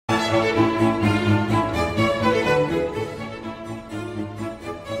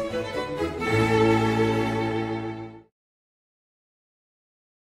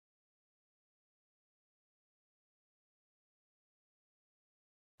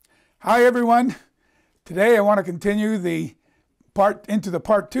Hi everyone. Today I want to continue the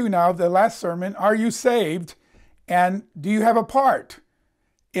part two now of the last sermon. Are you saved? And do you have a part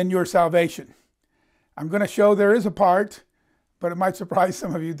in your salvation? I'm going to show there is a part, but it might surprise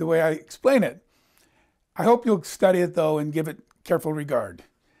some of you the way I explain it. I hope you'll study it though and give it careful regard.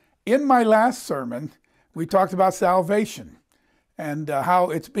 In my last sermon, we talked about salvation and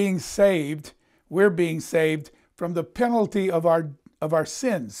how it's being saved. We're being saved from the penalty of our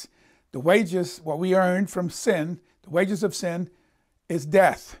sins. The wages, what we earn from sin, the wages of sin is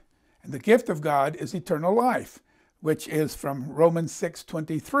death. And the gift of God is eternal life, which is from Romans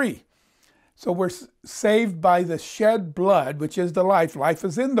 6:23. So we're saved by the shed blood, which is the life. Life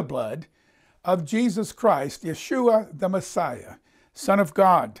is in the blood of Jesus Christ, Yeshua the Messiah, Son of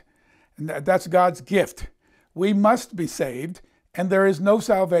God. And that's God's gift. We must be saved, and there is no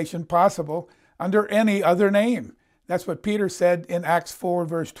salvation possible under any other name. That's what Peter said in Acts 4,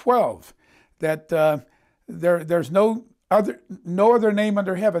 verse 12, that there's no other name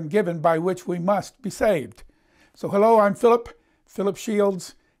under heaven given by which we must be saved. So hello, I'm Philip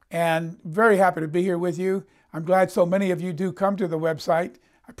Shields, and very happy to be here with you. I'm glad so many of you do come to the website.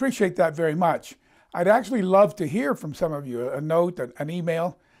 I appreciate that very much. I'd actually love to hear from some of you, a note, an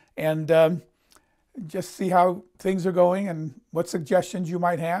email, and just see how things are going and what suggestions you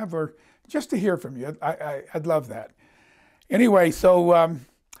might have, or just to hear from you. I'd love that. Anyway, so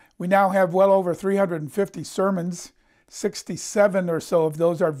we now have well over 350 sermons. 67 or so of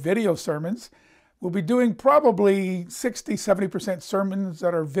those are video sermons. We'll be doing probably 60-70% sermons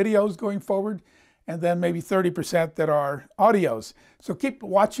that are videos going forward, and then maybe 30% that are audios. So keep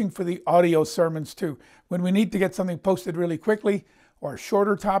watching for the audio sermons too. When we need to get something posted really quickly, or a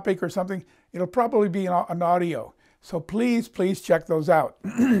shorter topic or something, it'll probably be an audio. So please check those out.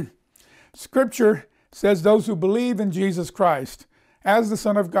 Scripture says those who believe in Jesus Christ as the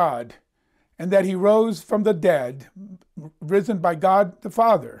Son of God, and that he rose from the dead, risen by God the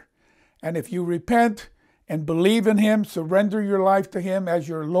Father. And if you repent and believe in him, surrender your life to him as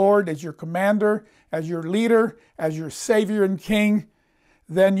your Lord, as your commander, as your leader, as your Savior and King,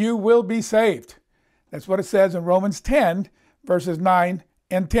 then you will be saved. That's what it says in Romans 10, verses 9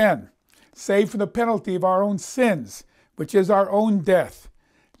 and 10. Saved from the penalty of our own sins, which is our own death.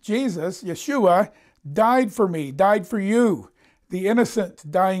 Jesus, Yeshua, died for me, died for you, the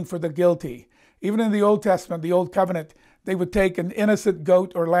innocent dying for the guilty. Even in the Old Testament, the Old Covenant, they would take an innocent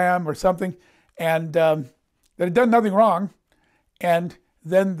goat or lamb or something, and that had done nothing wrong, and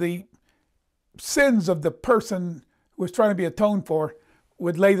then the sins of the person who was trying to be atoned for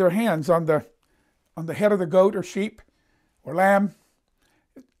would lay their hands on the head of the goat or sheep or lamb,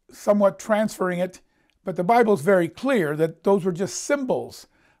 somewhat transferring it. But the Bible is very clear that those were just symbols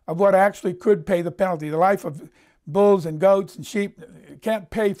of what actually could pay the penalty. The life of bulls and goats and sheep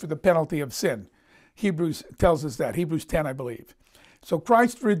can't pay for the penalty of sin. Hebrews tells us that, Hebrews 10, I believe. So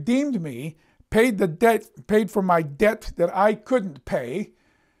Christ redeemed me, paid the debt, paid for my debt that I couldn't pay.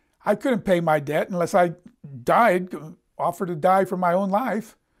 I couldn't pay my debt unless I died, offered to die for my own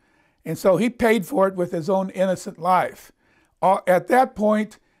life. And so he paid for it with his own innocent life. At that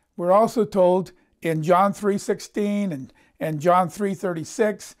point, we're also told in John 3:16 and John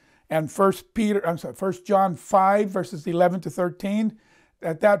 3:36 and 1 John 5, verses 11 to 13,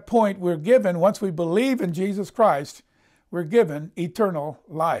 at that point we're given, once we believe in Jesus Christ, we're given eternal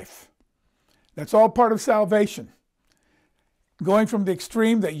life. That's all part of salvation. Going from the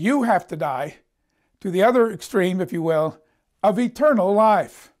extreme that you have to die to the other extreme, if you will, of eternal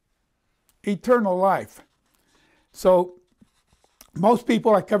life. Eternal life. So most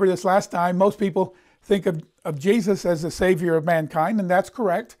people, I covered this last time, most people think of Jesus as the Savior of mankind, and that's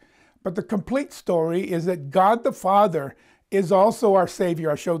correct. But the complete story is that God the Father is also our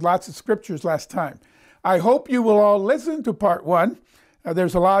Savior. I showed lots of scriptures last time. I hope you will all listen to part one.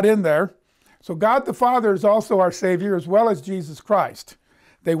 There's a lot in there. So God the Father is also our Savior, as well as Jesus Christ.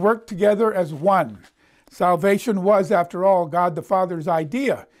 They work together as one. Salvation was, after all, God the Father's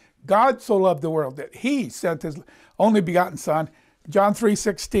idea. God so loved the world that he sent his only begotten Son, John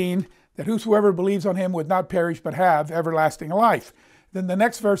 3:16, that whosoever believes on him would not perish but have everlasting life. Then the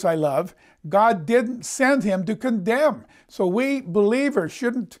next verse I love, God didn't send him to condemn. So we believers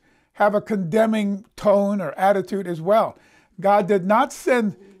shouldn't have a condemning tone or attitude as well. God did not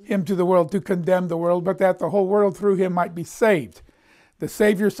send him to the world to condemn the world, but that the whole world through him might be saved. The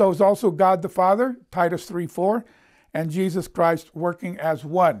Savior so is also God the Father, Titus 3:4, and Jesus Christ working as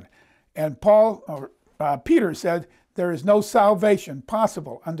one. And Peter said, there is no salvation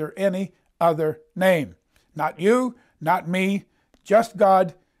possible under any other name. Not you, not me, just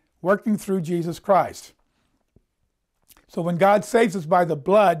God working through Jesus Christ. So when God saves us by the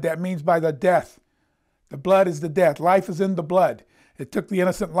blood, that means by the death. The blood is the death. Life is in the blood. It took the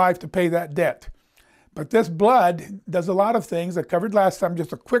innocent life to pay that debt. But this blood does a lot of things I covered last time.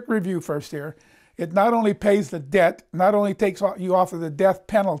 Just a quick review first here. It not only pays the debt, not only takes you off of the death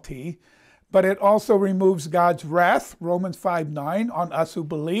penalty, but it also removes God's wrath, Romans 5:9, on us who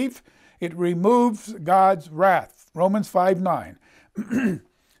believe. It removes God's wrath, Romans 5:9.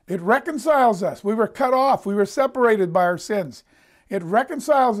 It reconciles us. We were cut off. We were separated by our sins. It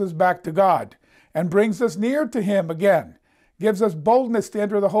reconciles us back to God and brings us near to Him again. Gives us boldness to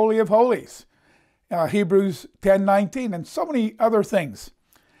enter the Holy of Holies. Hebrews 10:19, and so many other things.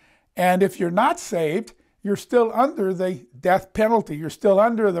 And if you're not saved, you're still under the death penalty. You're still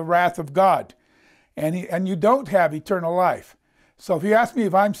under the wrath of God. And you don't have eternal life. So if you ask me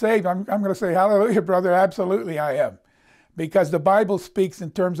if I'm saved, I'm going to say, hallelujah, brother, absolutely I am. Because the Bible speaks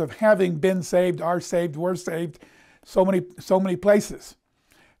in terms of having been saved, are saved, were saved, so many places.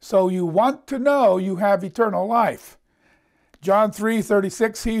 So you want to know you have eternal life. John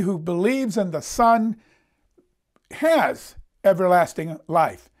 3:36, he who believes in the Son has everlasting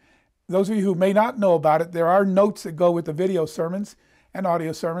life. Those of you who may not know about it, there are notes that go with the video sermons and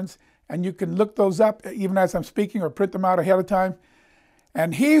audio sermons, and you can look those up even as I'm speaking or print them out ahead of time.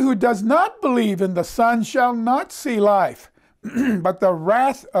 And he who does not believe in the Son shall not see life, but the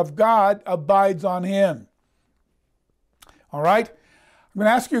wrath of God abides on him. All right? I'm going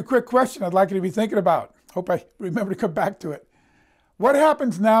to ask you a quick question I'd like you to be thinking about. Hope I remember to come back to it. What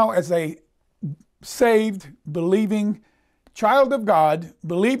happens now as a saved, believing child of God,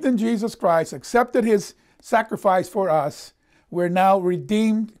 believed in Jesus Christ, accepted His sacrifice for us? We're now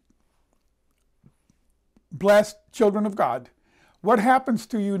redeemed, blessed children of God. What happens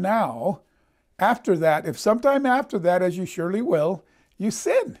to you now after that, if sometime after that, as you surely will, you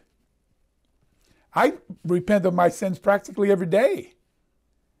sin? I repent of my sins practically every day.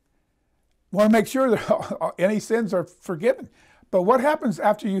 Want to make sure that any sins are forgiven. But what happens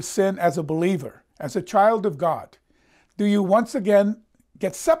after you sin as a believer, as a child of God? Do you once again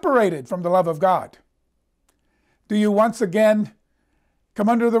get separated from the love of God? Do you once again come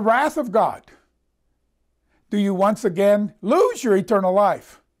under the wrath of God? Do you once again lose your eternal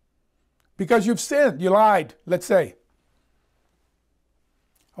life? Because you've sinned, you lied, let's say.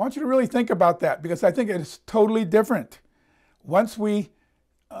 I want you to really think about that, because I think it's totally different. Once we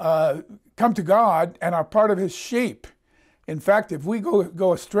come to God and are part of His sheep, in fact, if we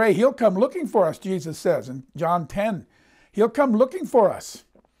go astray, He'll come looking for us, Jesus says in John 10. He'll come looking for us.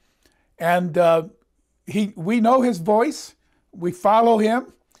 And we know His voice. We follow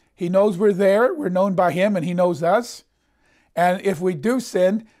Him. He knows we're there. We're known by Him, and He knows us. And if we do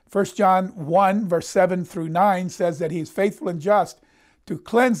sin, 1 John 1, verse 7 through 9 says that He is faithful and just to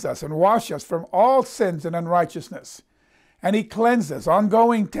cleanse us and wash us from all sins and unrighteousness. And He cleanses,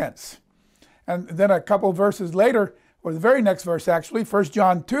 ongoing tense. And then a couple verses later, or the very next verse actually, 1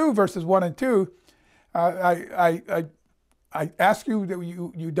 John 2, verses 1 and 2, I ask you that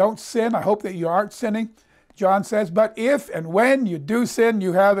you don't sin. I hope that you aren't sinning. John says, but if and when you do sin,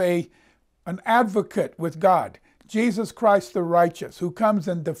 you have an advocate with God, Jesus Christ the righteous, who comes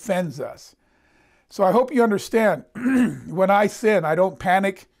and defends us. So I hope you understand, when I sin, I don't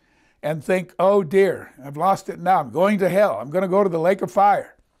panic and think, oh dear, I've lost it now. I'm going to hell. I'm going to go to the lake of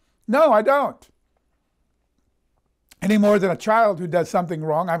fire. No, I don't. Any more than a child who does something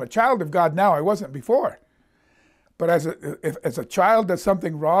wrong. I'm a child of God now. I wasn't before. But as a child does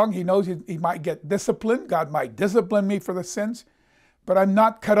something wrong, he knows he might get disciplined. God might discipline me for the sins, but I'm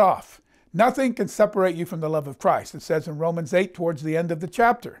not cut off. Nothing can separate you from the love of Christ. It says in Romans 8 towards the end of the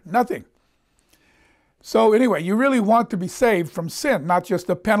chapter. Nothing. So anyway, you really want to be saved from sin, not just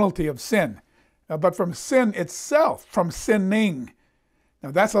the penalty of sin, but from sin itself, from sinning.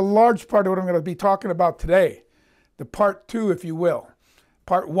 Now that's a large part of what I'm going to be talking about today. The part 2, if you will.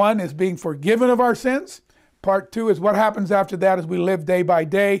 Part 1 is being forgiven of our sins. Part 2 is what happens after that as we live day by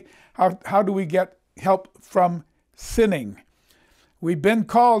day. How do we get help from sinning? We've been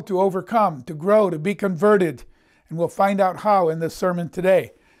called to overcome, to grow, to be converted, and we'll find out how in this sermon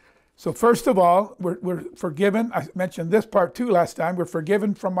today. So first of all, we're forgiven. I mentioned this part 2 last time. We're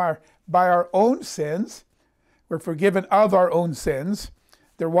forgiven by our own sins. We're forgiven of our own sins.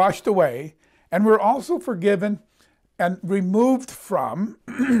 They're washed away. And we're also forgiven and removed from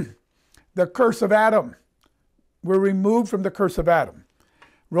the curse of Adam. We're removed from the curse of Adam.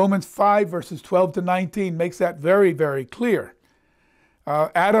 Romans 5, verses 12 to 19 makes that very, very clear.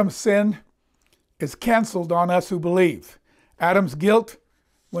 Adam's sin is canceled on us who believe. Adam's guilt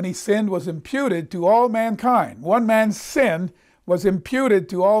when he sinned was imputed to all mankind. One man's sin was imputed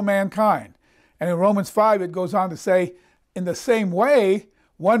to all mankind. And in Romans 5, it goes on to say, in the same way,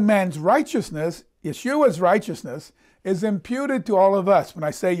 one man's righteousness, Yeshua's righteousness, is imputed to all of us. When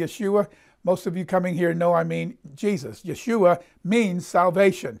I say Yeshua, most of you coming here know I mean Jesus. Yeshua means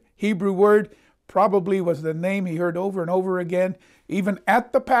salvation. Hebrew word, probably was the name he heard over and over again, even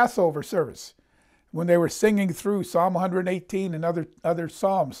at the Passover service, when they were singing through Psalm 118 and other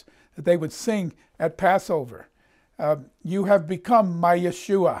psalms that they would sing at Passover. You have become my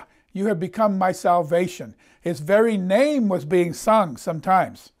Yeshua. You have become my salvation. His very name was being sung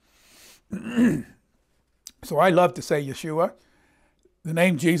sometimes. So I love to say Yeshua. The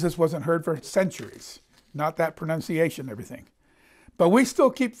name Jesus wasn't heard for centuries. Not that pronunciation, everything. But we still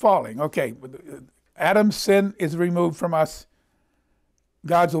keep falling. Okay, Adam's sin is removed from us.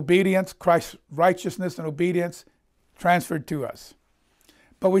 God's obedience, Christ's righteousness and obedience transferred to us.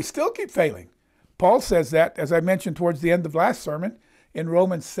 But we still keep failing. Paul says that, as I mentioned towards the end of last sermon, in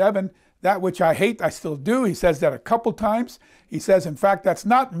Romans 7, that which I hate, I still do. He says that a couple times. He says, in fact, that's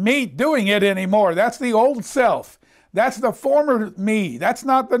not me doing it anymore. That's the old self. That's the former me. That's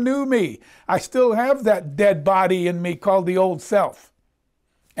not the new me. I still have that dead body in me called the old self.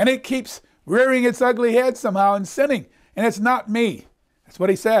 And it keeps rearing its ugly head somehow and sinning. And it's not me. That's what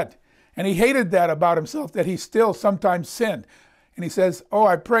he said. And he hated that about himself, that he still sometimes sinned. And he says, oh,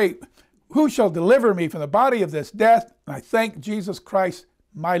 I pray, who shall deliver me from the body of this death? And I thank Jesus Christ,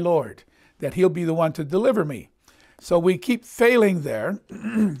 my Lord, that he'll be the one to deliver me. So we keep failing there.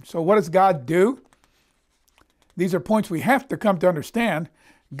 So what does God do? These are points we have to come to understand.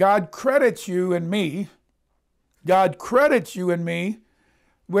 God credits you and me. God credits you and me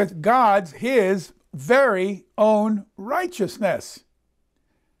with his very own righteousness.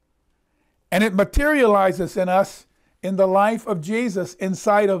 And it materializes in us in the life of Jesus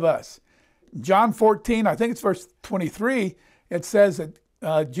inside of us. John 14, I think it's verse 23, it says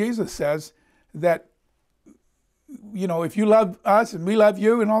that Jesus says that, you know, if you love us and we love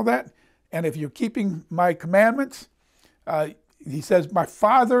you and all that, and if you're keeping my commandments, he says, my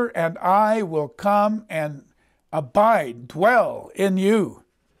Father and I will come and abide, dwell in you.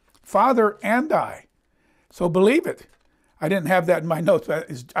 Father and I. So believe it. I didn't have that in my notes, but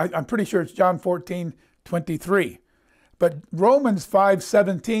I'm pretty sure it's John 14:23. But Romans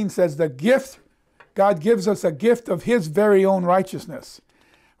 5:17 says the gift, God gives us a gift of his very own righteousness.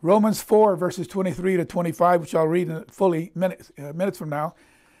 Romans 4, verses 23 to 25, which I'll read in fully minutes from now.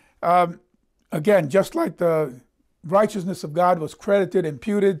 Again, just like the righteousness of God was credited,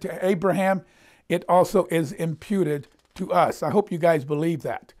 imputed to Abraham, it also is imputed to us. I hope you guys believe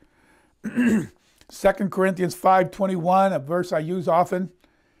that. 2 Corinthians 5:21, a verse I use often.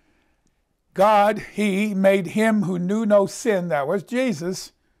 God, he made him who knew no sin, that was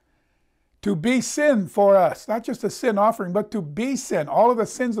Jesus, to be sin for us. Not just a sin offering, but to be sin. All of the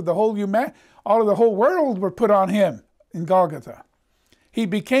sins of the whole all of the whole world were put on him in Golgotha. He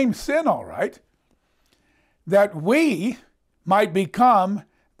became sin, all right, that we might become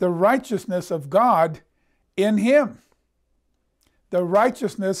the righteousness of God in him. The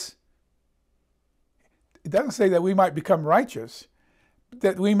righteousness, it doesn't say that we might become righteous,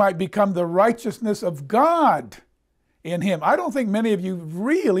 that we might become the righteousness of God in him. I don't think many of you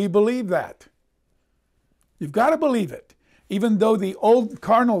really believe that. You've got to believe it. Even though the old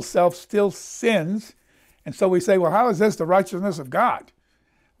carnal self still sins, and so we say, well, how is this the righteousness of God?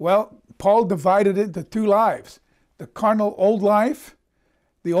 Well, Paul divided it into two lives. The carnal old life,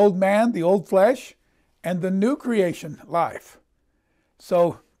 the old man, the old flesh, and the new creation life.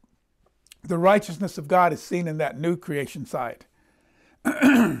 So the righteousness of God is seen in that new creation side.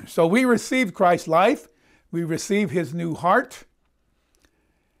 So we receive Christ's life. We receive his new heart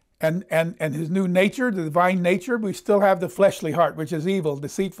and his new nature, the divine nature. We still have the fleshly heart, which is evil,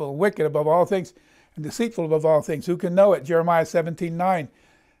 deceitful, wicked above all things, and deceitful above all things. Who can know it? Jeremiah 17:9.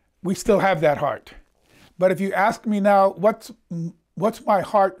 We still have that heart. But if you ask me now, what's my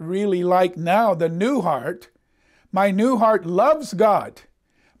heart really like now, the new heart, my new heart loves God.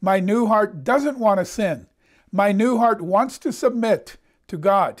 My new heart doesn't want to sin. My new heart wants to submit to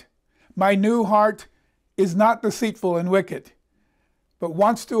God. My new heart is not deceitful and wicked, but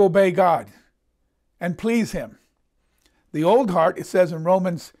wants to obey God and please him. The old heart, it says in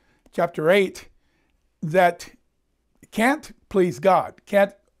Romans chapter 8, that can't please God,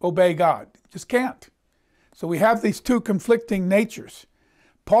 can't obey God, just can't. So we have these two conflicting natures.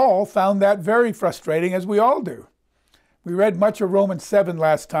 Paul found that very frustrating, as we all do. We read much of Romans 7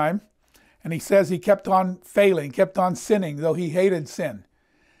 last time, and he says he kept on failing, kept on sinning, though he hated sin.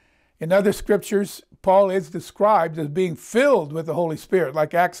 In other scriptures, Paul is described as being filled with the Holy Spirit,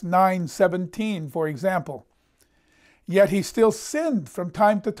 like Acts 9:17, for example. Yet he still sinned from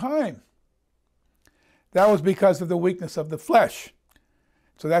time to time. That was because of the weakness of the flesh.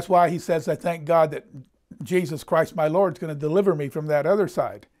 So that's why he says, I thank God that Jesus Christ my Lord is going to deliver me from that other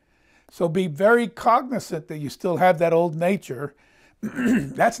side. So be very cognizant that you still have that old nature.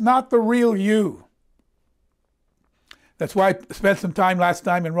 That's not the real you. That's why I spent some time last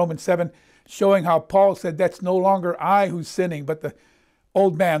time in Romans 7 showing how Paul said that's no longer I who's sinning, but the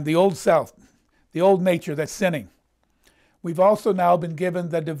old man, the old self, the old nature that's sinning. We've also now been given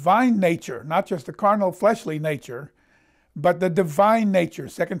the divine nature, not just the carnal fleshly nature, but the divine nature,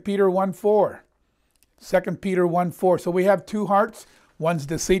 2 Peter 1:4. 2 Peter 1:4. So we have two hearts. One's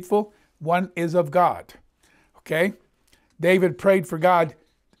deceitful, one is of God. Okay? David prayed for God.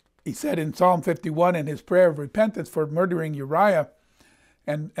 He said in Psalm 51 in his prayer of repentance for murdering Uriah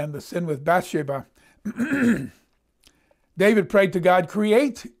and the sin with Bathsheba, David prayed to God,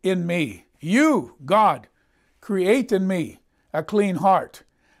 create in me, you, God, create in me a clean heart.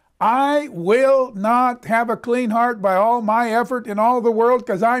 I will not have a clean heart by all my effort in all the world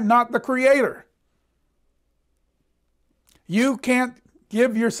because I'm not the creator. You can't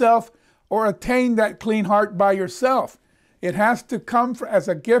give yourself or attain that clean heart by yourself. It has to come as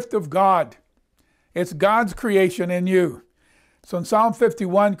a gift of God. It's God's creation in you. So in Psalm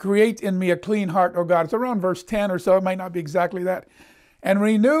 51, create in me a clean heart, O God. It's around verse 10 or so. It might not be exactly that. And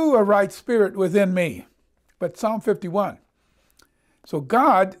renew a right spirit within me. But Psalm 51. So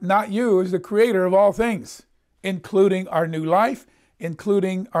God, not you, is the creator of all things, including our new life,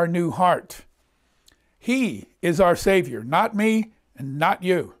 including our new heart. He is our Savior, not me and not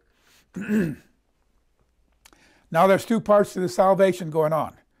you. Now there's two parts to the salvation going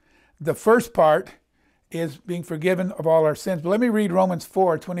on. The first part is being forgiven of all our sins. But let me read Romans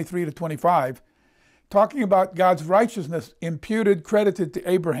 4:23-25, talking about God's righteousness imputed, credited to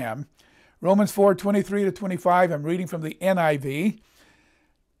Abraham. Romans 4:23-25, I'm reading from the NIV,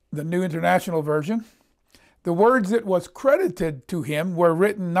 the New International Version. The words that was credited to him were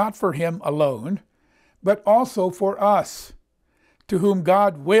written not for him alone, but also for us, to whom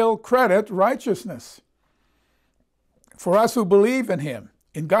God will credit righteousness. For us who believe in him,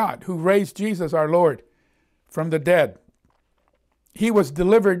 in God, who raised Jesus our Lord from the dead. He was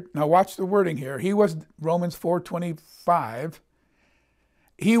delivered, now watch the wording here, he was, Romans 4:25,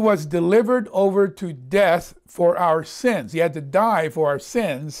 he was delivered over to death for our sins. He had to die for our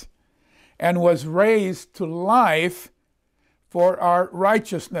sins and was raised to life for our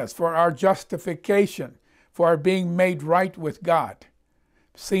righteousness, for our justification, for our being made right with God,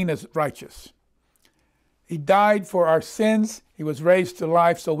 seen as righteous. He died for our sins. He was raised to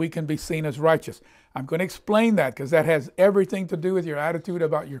life so we can be seen as righteous. I'm going to explain that because that has everything to do with your attitude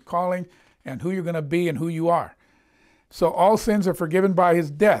about your calling and who you're going to be and who you are. So all sins are forgiven by his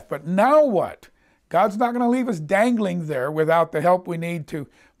death. But now what? God's not going to leave us dangling there without the help we need to,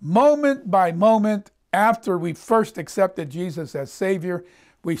 moment by moment, after we first accepted Jesus as Savior,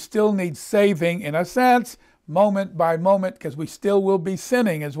 we still need saving in a sense, moment by moment, because we still will be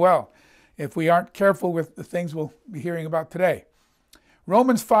sinning as well if we aren't careful with the things we'll be hearing about today.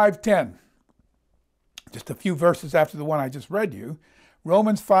 Romans 5:10, just a few verses after the one I just read you.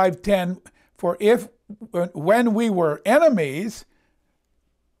 Romans 5:10, for if when we were enemies,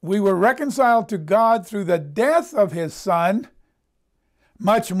 we were reconciled to God through the death of his Son,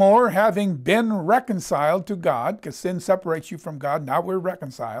 much more, having been reconciled to God, because sin separates you from God, now we're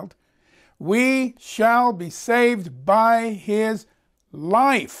reconciled, we shall be saved by his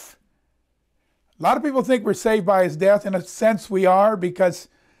life. A lot of people think we're saved by his death. In a sense we are, because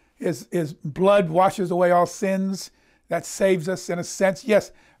his blood washes away all sins. That saves us in a sense,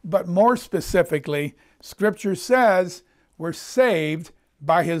 yes. But more specifically, Scripture says we're saved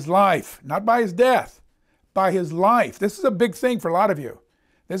by his life, not by his death, by his life. This is a big thing for a lot of you.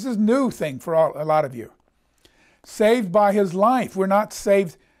 This is a new thing for a lot of you. Saved by his life. We're not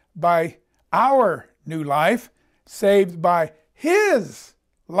saved by our new life, saved by his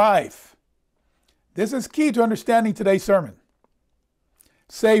life. This is key to understanding today's sermon.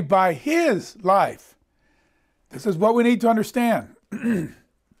 Saved by his life. This is what we need to understand.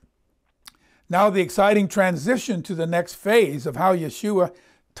 Now the exciting transition to the next phase of how Yeshua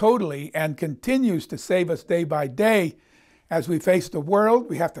totally and continues to save us day by day. As we face the world,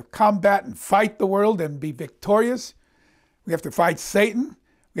 we have to combat and fight the world and be victorious. We have to fight Satan.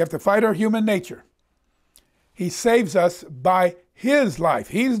 We have to fight our human nature. He saves us by his life.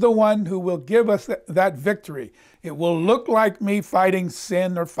 He's the one who will give us that victory. It will look like me fighting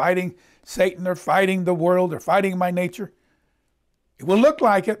sin or fighting Satan or fighting the world or fighting my nature. It will look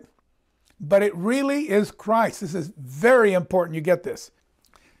like it, but it really is Christ. This is very important you get this.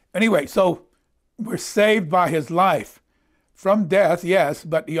 Anyway, so we're saved by his life. from death, yes,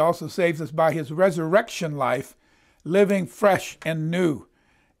 but he also saves us by his resurrection life, living fresh and new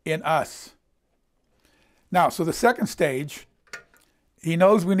in us. Now, so the second stage, he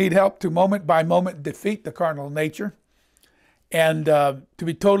knows we need help to moment by moment defeat the carnal nature and to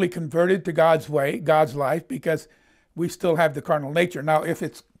be totally converted to God's way, God's life, because we still have the carnal nature. Now, if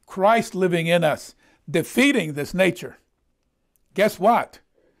it's Christ living in us, defeating this nature, guess what?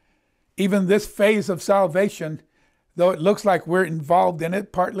 Even this phase of salvation, though it looks like we're involved in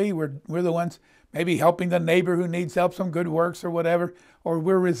it, partly we're the ones maybe helping the neighbor who needs help, some good works or whatever, or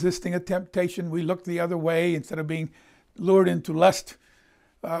we're resisting a temptation, we look the other way instead of being lured into lust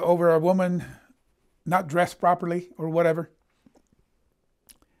over a woman not dressed properly or whatever.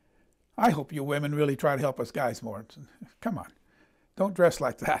 I hope you women really try to help us guys more. Come on, don't dress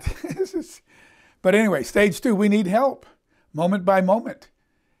like that. But anyway, stage 2, we need help, moment by moment.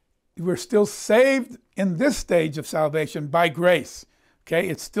 We're still saved in this stage of salvation by grace. Okay,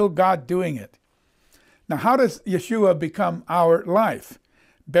 it's still God doing it. Now, how does Yeshua become our life?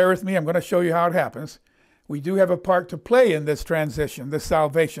 Bear with me, I'm going to show you how it happens. We do have a part to play in this transition, this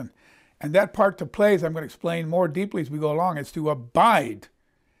salvation. And that part to play, as I'm going to explain more deeply as we go along, is to abide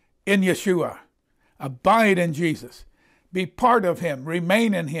in Yeshua. Abide in Jesus. Be part of him,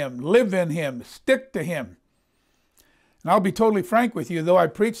 remain in him, live in him, stick to him. And I'll be totally frank with you, though I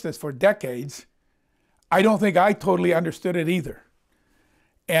preached this for decades, I don't think I totally understood it either.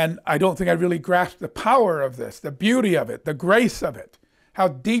 And I don't think I really grasped the power of this, the beauty of it, the grace of it, how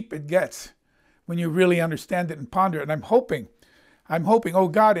deep it gets when you really understand it and ponder it. And I'm hoping, oh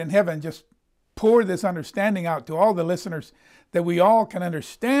God in heaven, just pour this understanding out to all the listeners that we all can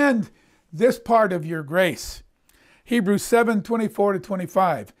understand this part of your grace. Hebrews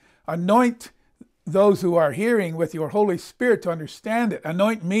 7:24-25. Anoint those who are hearing with your Holy Spirit to understand it.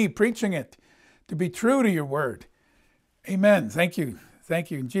 Anoint me preaching it to be true to your word. Amen. Thank you.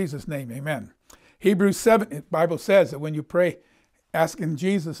 Thank you in Jesus' name. Amen. Hebrews 7, the Bible says that when you pray, ask in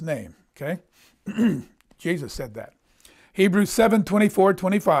Jesus' name. Okay? Jesus said that. Hebrews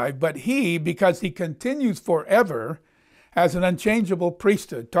 7:24-25. But he, because he continues forever, has an unchangeable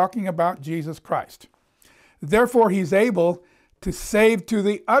priesthood, talking about Jesus Christ. Therefore, he's able to save to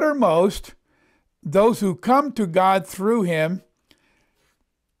the uttermost those who come to God through him,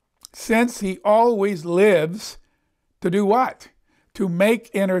 since he always lives to do what? To make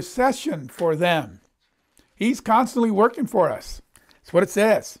intercession for them. He's constantly working for us. That's what it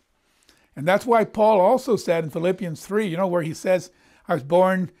says. And that's why Paul also said in Philippians 3, where he says, I was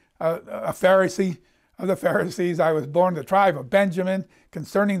born a Pharisee of the Pharisees. I was born the tribe of Benjamin,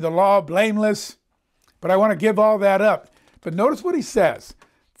 concerning the law, blameless. But I want to give all that up. But notice what he says.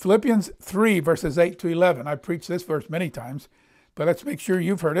 Philippians 3, verses 8-11. I preached this verse many times, but let's make sure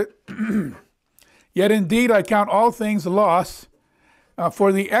you've heard it. Yet indeed I count all things loss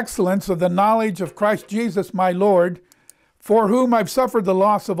for the excellence of the knowledge of Christ Jesus my Lord, for whom I've suffered the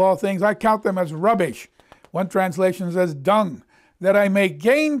loss of all things. I count them as rubbish. One translation says dung, that I may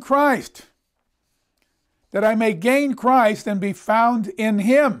gain Christ. That I may gain Christ and be found in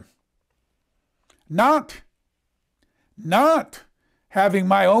him. Not having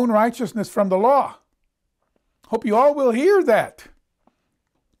my own righteousness from the law. Hope you all will hear that.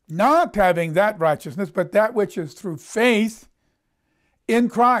 Not having that righteousness, but that which is through faith in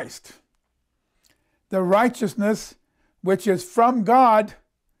Christ. The righteousness which is from God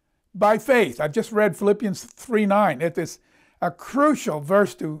by faith. I've just read Philippians 3:9. It is a crucial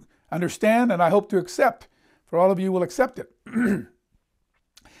verse to understand, and I hope to accept. For all of you will accept it.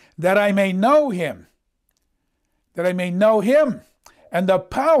 That I may know him. That I may know him and the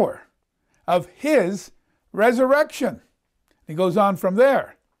power of his resurrection. He goes on from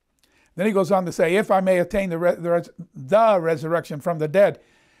there. Then he goes on to say, if I may attain the resurrection from the dead.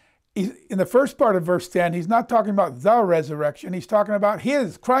 In the first part of verse 10, he's not talking about the resurrection. He's talking about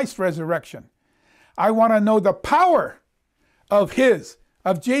Christ's resurrection. I want to know the power of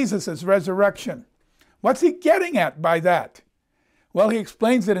Jesus' resurrection. What's he getting at by that? Well, he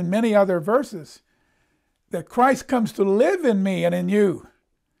explains it in many other verses. That Christ comes to live in me and in you.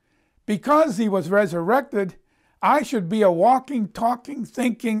 Because he was resurrected, I should be a walking, talking,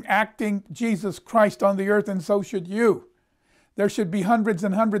 thinking, acting Jesus Christ on the earth, and so should you. There should be hundreds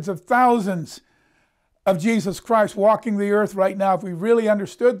and hundreds of thousands of Jesus Christ walking the earth right now if we really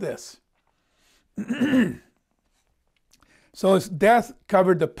understood this. So his death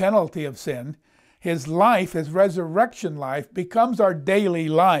covered the penalty of sin. His life, his resurrection life, becomes our daily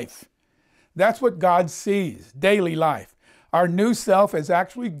life. That's what God sees, daily life. Our new self is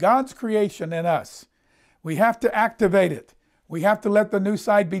actually God's creation in us. We have to activate it. We have to let the new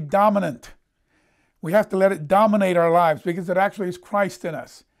side be dominant. We have to let it dominate our lives because it actually is Christ in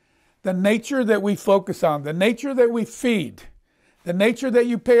us. The nature that we focus on, the nature that we feed, the nature that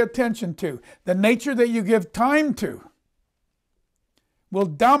you pay attention to, the nature that you give time to will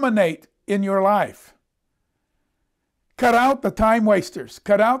dominate in your life. Cut out the time wasters.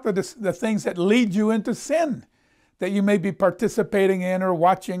 Cut out the things that lead you into sin that you may be participating in or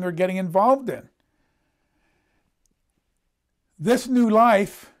watching or getting involved in. This new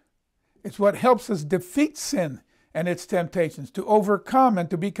life is what helps us defeat sin and its temptations, to overcome and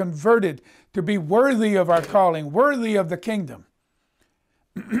to be converted, to be worthy of our calling, worthy of the kingdom.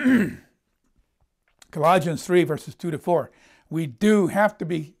 Colossians 3 verses 2 to 4. We do have to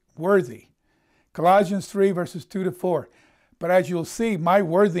be worthy. Colossians 3 verses 2 to 4. But as you'll see, my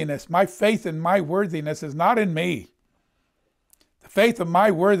worthiness, my faith in my worthiness is not in me. The faith of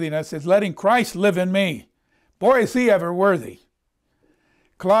my worthiness is letting Christ live in me. Boy, is he ever worthy.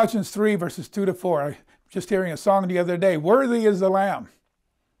 Colossians 3 verses 2 to 4. I was just hearing a song the other day. Worthy is the Lamb.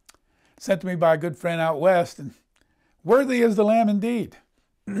 Sent to me by a good friend out west. And worthy is the Lamb indeed.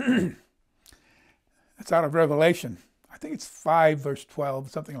 That's out of Revelation. I think it's 5 verse 12,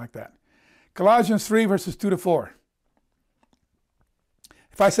 something like that. Colossians 3 verses 2 to 4.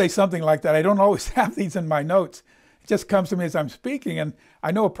 If I say something like that, I don't always have these in my notes. It just comes to me as I'm speaking, and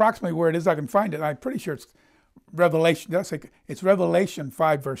I know approximately where it is. I can find it. I'm pretty sure it's Revelation. It's Revelation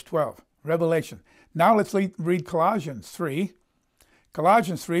 5 verse 12. Revelation. Now let's read Colossians 3.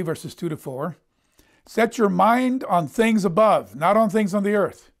 Colossians 3 verses 2 to 4. Set your mind on things above, not on things on the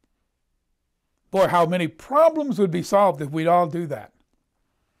earth. Boy, how many problems would be solved if we'd all do that.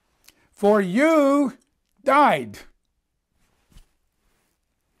 For you died.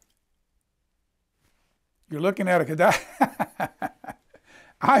 You're looking at a cadaver.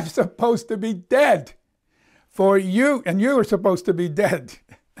 I'm supposed to be dead. For you, and you are supposed to be dead.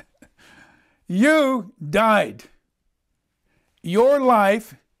 You died. Your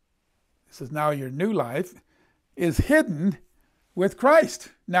life, this is now your new life, is hidden with Christ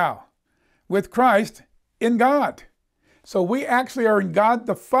now. With Christ in God. So we actually are in God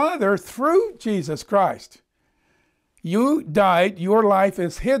the Father through Jesus Christ. You died, your life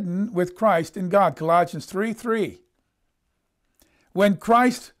is hidden with Christ in God. Colossians 3:3. When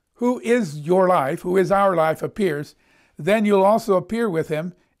Christ, who is your life, who is our life, appears, then you'll also appear with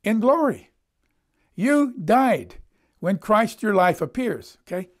him in glory. You died when Christ your life appears.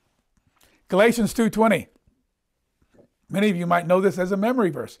 Okay? Galatians 2:20. Many of you might know this as a memory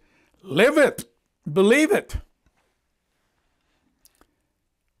verse. Live it. Believe it.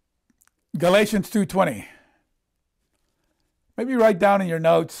 Galatians 2:20. Maybe write down in your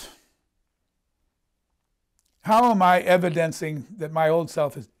notes, how am I evidencing that my old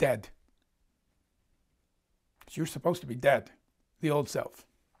self is dead? Because you're supposed to be dead, the old self.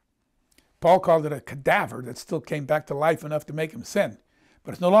 Paul called it a cadaver that still came back to life enough to make him sin.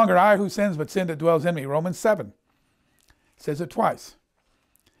 But it's no longer I who sins, but sin that dwells in me. Romans 7 says it twice.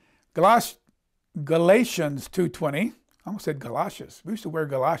 Galatians 2:20. I almost said galoshes. We used to wear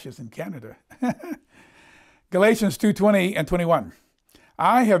galoshes in Canada. Galatians 2:20 and 21.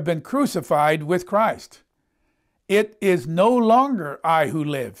 I have been crucified with Christ. It is no longer I who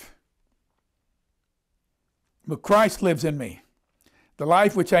live, but Christ lives in me. The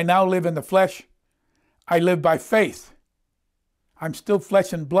life which I now live in the flesh, I live by faith. I'm still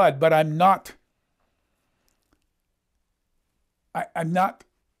flesh and blood, but I'm not.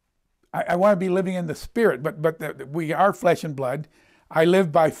 I want to be living in the Spirit, but we are flesh and blood. I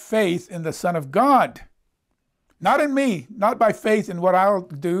live by faith in the Son of God. Not in me, not by faith in what I'll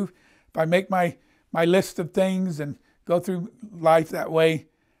do if I make my list of things and go through life that way.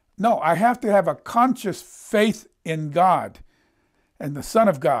 No, I have to have a conscious faith in God and the Son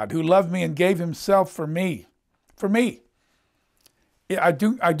of God who loved me and gave himself for me. For me. I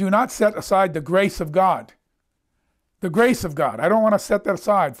do not set aside the grace of God. The grace of God. I don't want to set that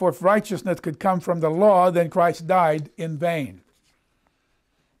aside. For if righteousness could come from the law, then Christ died in vain.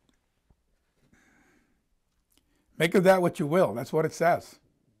 Make of that what you will. That's what it says.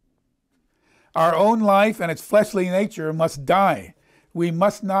 Our own life and its fleshly nature must die. We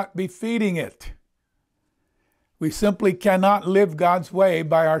must not be feeding it. We simply cannot live God's way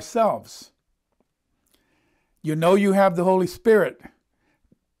by ourselves. You know you have the Holy Spirit.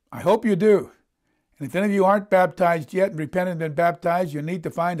 I hope you do. And if any of you aren't baptized yet and repented and been baptized, you need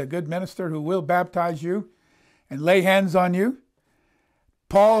to find a good minister who will baptize you and lay hands on you.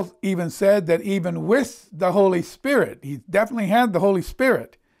 Paul even said that even with the Holy Spirit, he definitely had the Holy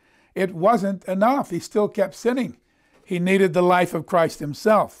Spirit, it wasn't enough. He still kept sinning. He needed the life of Christ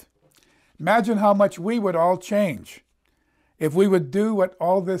himself. Imagine how much we would all change If we would do what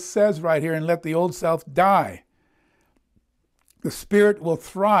all this says right here and let the old self die, the Spirit will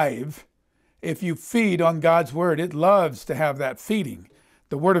thrive if you feed on God's Word. It loves to have that feeding,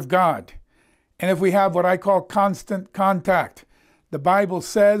 the Word of God. And if we have what I call constant contact, the Bible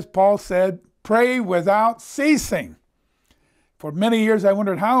says, Paul said, pray without ceasing. For many years I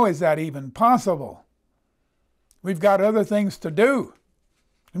wondered, how is that even possible? We've got other things to do.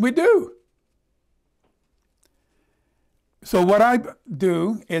 And we do. So what I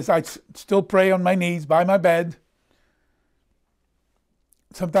do is I still pray on my knees by my bed,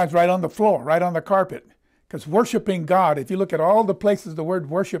 sometimes right on the floor, right on the carpet. Because worshiping God, if you look at all the places the word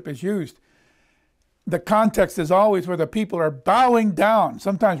worship is used, the context is always where the people are bowing down,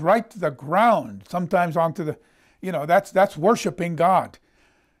 sometimes right to the ground, sometimes onto the, that's worshiping God.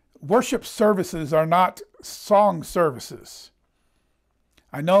 Worship services are not song services.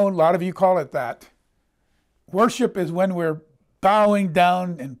 I know a lot of you call it that. Worship is when we're bowing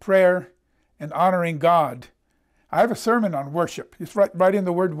down in prayer and honoring God. I have a sermon on worship. Just write in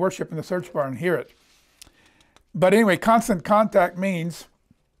the word worship in the search bar and hear it. But anyway, constant contact means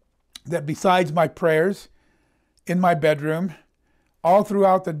that besides my prayers in my bedroom, all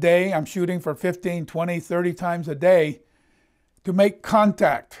throughout the day, I'm shooting for 15, 20, 30 times a day to make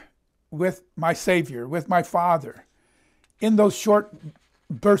contact with my Savior, with my Father. In those short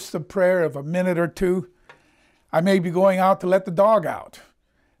bursts of prayer of a minute or two, I may be going out to let the dog out.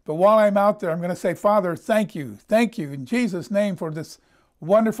 But while I'm out there, I'm going to say, Father, thank you in Jesus' name for this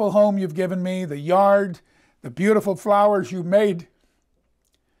wonderful home you've given me, the yard, the beautiful flowers you made,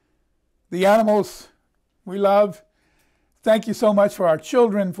 the animals we love. Thank you so much for our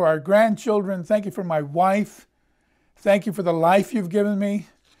children, for our grandchildren. Thank you for my wife. Thank you for the life you've given me.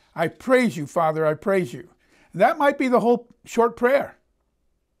 I praise you, Father, I praise you. That might be the whole short prayer.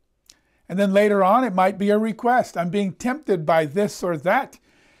 And then later on, it might be a request. I'm being tempted by this or that.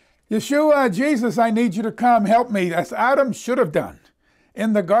 Yeshua, Jesus, I need you to come help me, as Adam should have done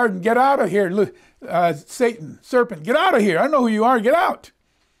in the garden. Get out of here, Satan, serpent, get out of here. I know who you are, get out.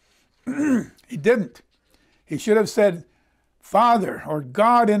 He didn't. He should have said, Father or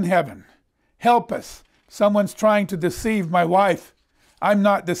God in heaven, help us. Someone's trying to deceive my wife. I'm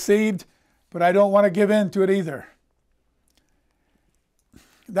not deceived, but I don't want to give in to it either.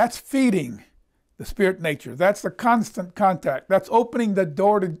 That's feeding the spirit nature. That's the constant contact. That's opening the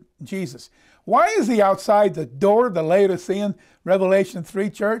door to Jesus. Why is he outside the door, the Laodicean Revelation 3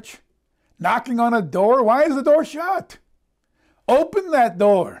 church? Knocking on a door? Why is the door shut? Open that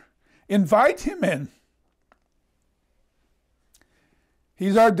door. Invite him in.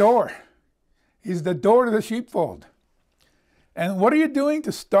 He's our door. He's the door to the sheepfold. And what are you doing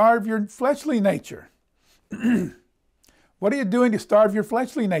to starve your fleshly nature? What are you doing to starve your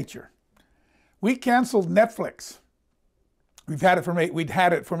fleshly nature? We canceled Netflix. We'd had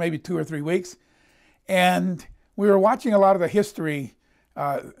it for maybe 2 or 3 weeks. And we were watching a lot of the history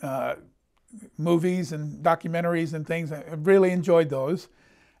movies and documentaries and things. I really enjoyed those.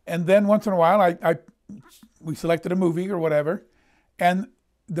 And then once in a while, we selected a movie or whatever. And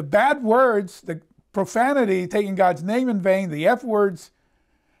the bad words, the profanity, taking God's name in vain, the F words,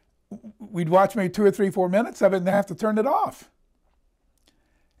 we'd watch maybe 2 or 3, 4 minutes of it and then have to turn it off.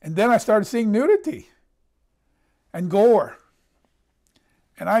 And then I started seeing nudity and gore.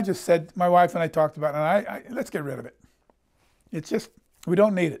 And I just said, my wife and I talked about it, and let's get rid of it. It's just, we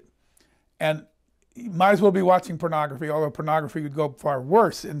don't need it. And you might as well be watching pornography, although pornography would go far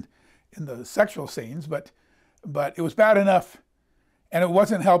worse in the sexual scenes, but it was bad enough. And it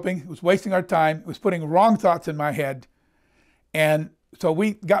wasn't helping. It was wasting our time. It was putting wrong thoughts in my head. And so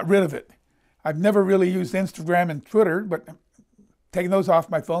we got rid of it. I've never really used Instagram and Twitter, but taking those off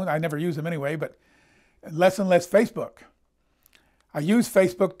my phone. I never use them anyway, but less and less Facebook. I use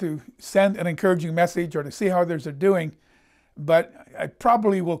Facebook to send an encouraging message or to see how others are doing, but I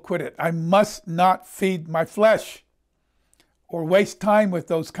probably will quit it. I must not feed my flesh or waste time with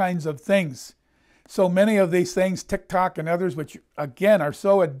those kinds of things. So many of these things, TikTok and others, which again are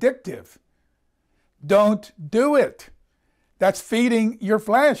so addictive, don't do it. That's feeding your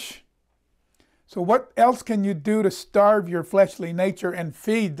flesh. So what else can you do to starve your fleshly nature and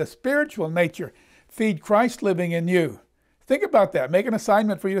feed the spiritual nature? Feed Christ living in you. Think about that. Make an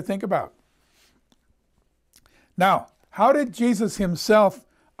assignment for you to think about. Now, how did Jesus himself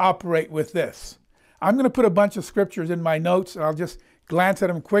operate with this? I'm going to put a bunch of scriptures in my notes, and I'll just glance at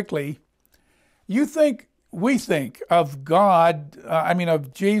them quickly. We think of God,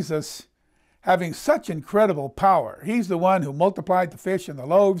 of Jesus having such incredible power. He's the one who multiplied the fish and the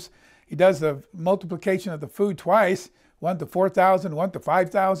loaves. He does the multiplication of the food twice, 1 to 4,000, 1 to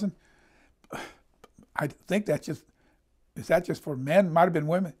 5,000. I think that's just is that just for men? Might have been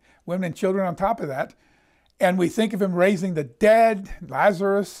women and children on top of that. And we think of him raising the dead,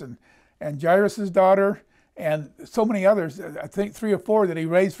 Lazarus and Jairus' daughter, and so many others. I think 3 or 4 that he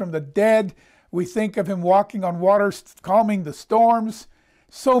raised from the dead. We think of him walking on water, calming the storms.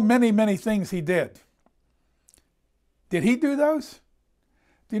 So many, many things he did. Did he do those?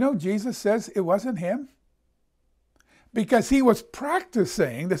 Do you know Jesus says it wasn't him? Because he was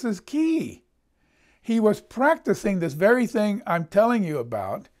practicing, this is key. He was practicing this very thing I'm telling you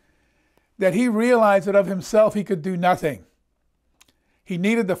about, that he realized that of himself he could do nothing. He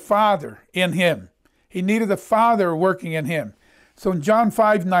needed the Father in him. He needed the Father working in him. So in John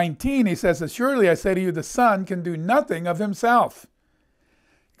 5:19, he says, "Surely I say to you, the Son can do nothing of himself,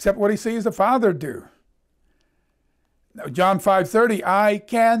 except what he sees the Father do." Now, John 5:30, "I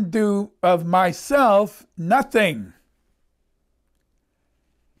can do of myself nothing.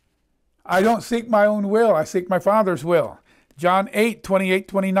 I don't seek my own will, I seek my Father's will." John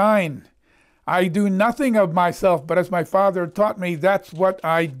 8:28-29, "I do nothing of myself, but as my Father taught me, that's what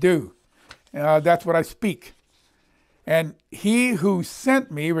I do." That's what I speak. "And he who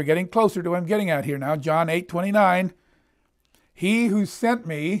sent me," we're getting closer to what I'm getting at here now, John 8:29, "he who sent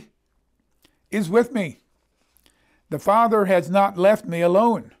me is with me. The Father has not left me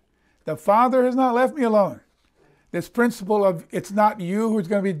alone." The Father has not left me alone. This principle of it's not you who's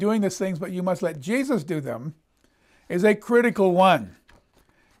going to be doing these things, but you must let Jesus do them, is a critical one.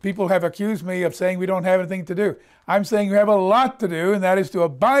 People have accused me of saying we don't have anything to do. I'm saying you have a lot to do, and that is to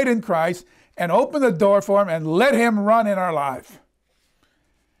abide in Christ and open the door for him and let him run in our life.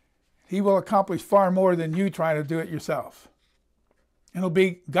 He will accomplish far more than you trying to do it yourself. It'll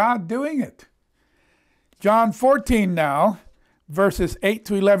be God doing it. John 14 now, verses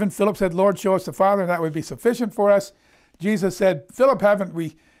 8-11, Philip said, "Lord, show us the Father, and that would be sufficient for us." Jesus said, "Philip, haven't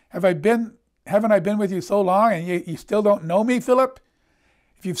I been with you so long, and you still don't know me, Philip?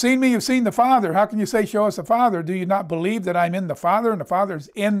 If you've seen me, you've seen the Father. How can you say, 'Show us the Father'? Do you not believe that I'm in the Father, and the Father's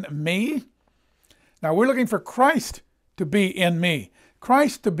in me?" Now we're looking for Christ to be in me,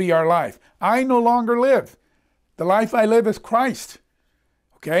 Christ to be our life. I no longer live. The life I live is Christ.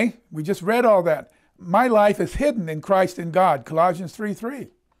 Okay? We just read all that. My life is hidden in Christ in God, Colossians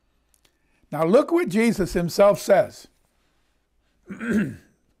 3:3. Now look what Jesus himself says.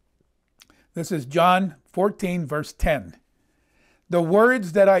 This is John 14, verse 10.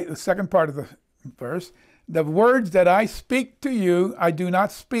 The second part of the verse, "The words that I speak to you, I do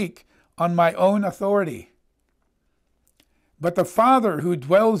not speak on my own authority. But the Father who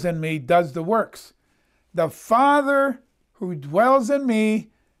dwells in me does the works." The Father who dwells in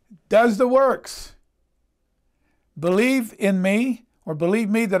me does the works. Believe in me, or believe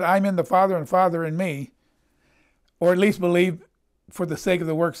me that I'm in the Father and the Father in me, or at least believe for the sake of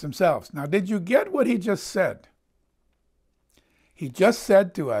the works themselves. Now, did you get what he just said? He just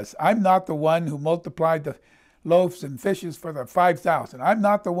said to us, I'm not the one who multiplied the loaves and fishes for the 5,000. I'm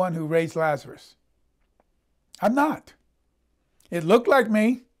not the one who raised Lazarus. I'm not. It looked like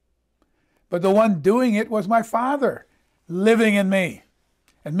me, but the one doing it was my Father living in me,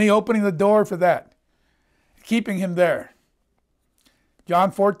 and me opening the door for that, keeping him there.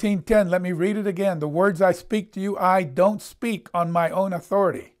 John 14:10, let me read it again. "The words I speak to you, I don't speak on my own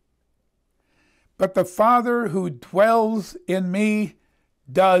authority. But the Father who dwells in me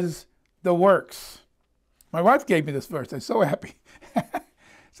does the works." My wife gave me this verse. I'm so happy.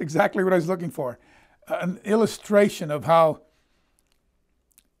 It's exactly what I was looking for. An illustration of how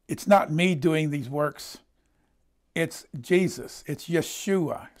it's not me doing these works. It's Jesus. It's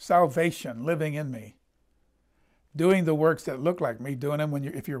Yeshua, salvation living in me, doing the works that look like me, doing them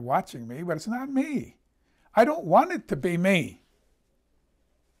if you're watching me, but it's not me. I don't want it to be me.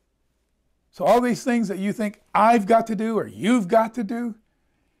 So all these things that you think I've got to do or you've got to do,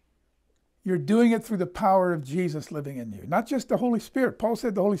 you're doing it through the power of Jesus living in you, not just the Holy Spirit. Paul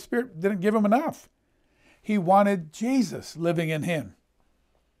said the Holy Spirit didn't give him enough. He wanted Jesus living in him.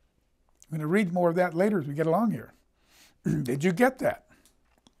 I'm going to read more of that later as we get along here. Did you get that?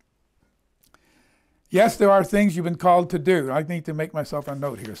 Yes, there are things you've been called to do. I need to make myself a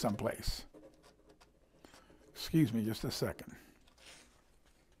note here someplace. Excuse me just a second.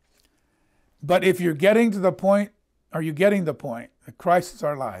 But if you're getting to the point, are you getting the point that Christ is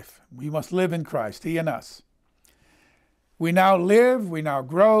our life? We must live in Christ, he and us. We now live, we now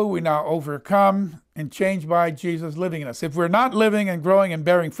grow, we now overcome and change by Jesus living in us. If we're not living and growing and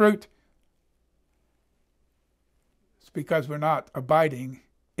bearing fruit, it's because we're not abiding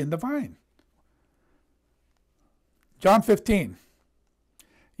in the vine. John 15,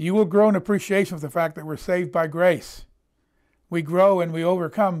 you will grow in appreciation of the fact that we're saved by grace. We grow and we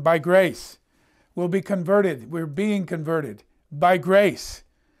overcome by grace. will be converted. We're being converted by grace.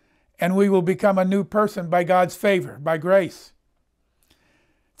 And we will become a new person by God's favor, by grace,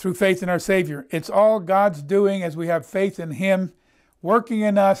 through faith in our Savior. It's all God's doing as we have faith in Him, working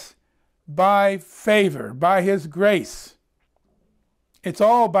in us by favor, by His grace. It's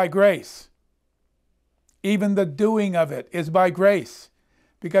all by grace. Even the doing of it is by grace,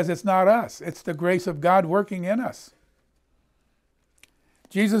 because it's not us. It's the grace of God working in us.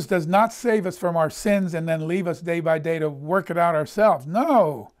 Jesus does not save us from our sins and then leave us day by day to work it out ourselves.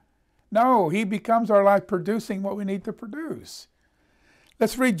 No. No, He becomes our life, producing what we need to produce.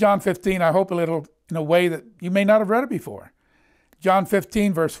 Let's read John 15, I hope a little in a way that you may not have read it before. John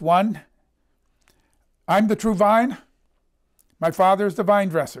 15, verse 1. I'm the true vine. My Father is the vine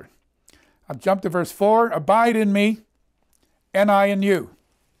dresser. I'll jump to verse 4. Abide in me, and I in you.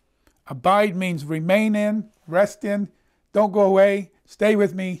 Abide means remain in, rest in, don't go away, stay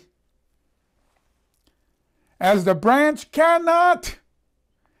with me. As the branch cannot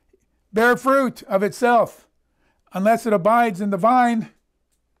bear fruit of itself unless it abides in the vine,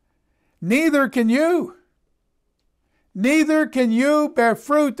 neither can you. Neither can you bear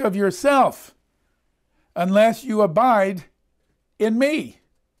fruit of yourself unless you abide in me.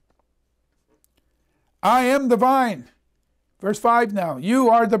 I am the vine. Verse 5 now. You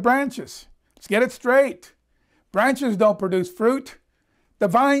are the branches. Let's get it straight. Branches don't produce fruit. The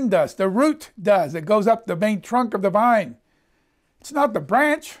vine does. The root does. It goes up the main trunk of the vine. It's not the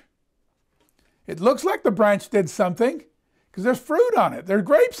branch. It looks like the branch did something because there's fruit on it. There's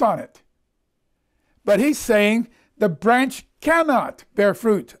grapes on it. But he's saying the branch cannot bear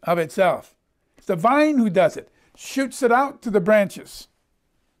fruit of itself. It's the vine who does it. Shoots it out to the branches.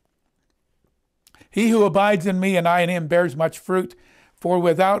 He who abides in me and I in him bears much fruit, for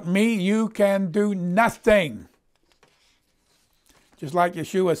without me you can do nothing. Just like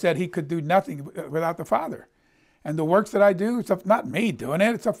Yeshua said he could do nothing without the Father. And the works that I do, it's not me doing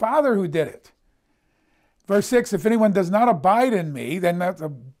it, it's the Father who did it. Verse 6, if anyone does not abide in me, then that's a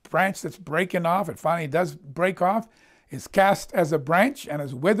branch that's breaking off. It finally does break off, is cast as a branch and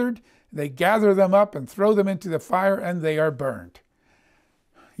is withered. They gather them up and throw them into the fire, and they are burned.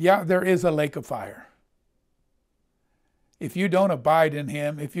 Yeah, there is a lake of fire. If you don't abide in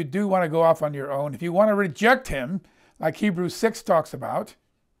him, if you do want to go off on your own, if you want to reject him, like Hebrews 6 talks about,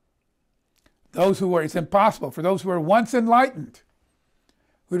 it's impossible for those who were once enlightened,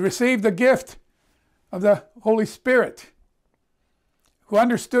 who received the gift of the Holy Spirit, who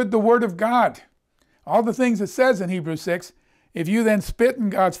understood the Word of God, all the things it says in Hebrews 6, if you then spit in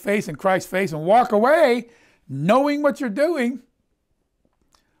God's face, in Christ's face, and walk away, knowing what you're doing,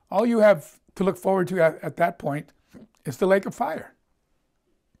 all you have to look forward to at that point is the lake of fire.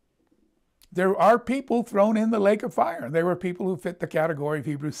 There are people thrown in the lake of fire. They were people who fit the category of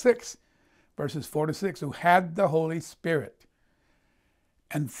Hebrews 6, verses 4 to 6, who had the Holy Spirit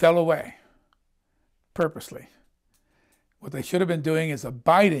and fell away purposely. What they should have been doing is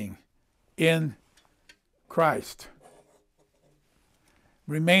abiding in Christ,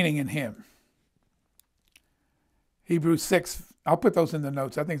 remaining in him. Hebrews 6, I'll put those in the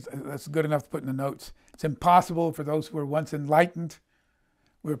notes. I think that's good enough to put in the notes. It's impossible for those who were once enlightened.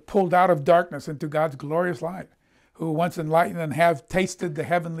 We were pulled out of darkness into God's glorious light, who were once enlightened and have tasted the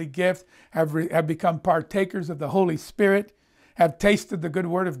heavenly gift, have become partakers of the Holy Spirit, have tasted the good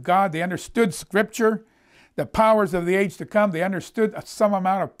word of God. They understood Scripture, the powers of the age to come. They understood some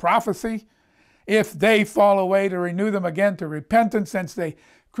amount of prophecy. If they fall away, to renew them again to repentance, since they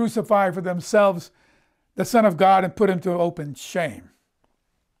crucify for themselves the Son of God and put him to open shame.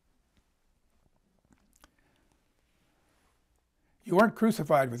 You weren't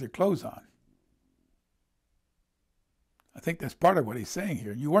crucified with your clothes on. I think that's part of what he's saying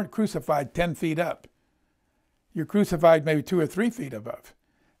here. You weren't crucified 10 feet up. You're crucified maybe 2 or 3 feet above.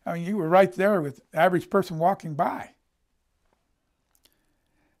 I mean, you were right there with the average person walking by.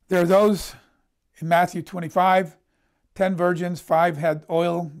 There are those in Matthew 25, 10 virgins, 5 had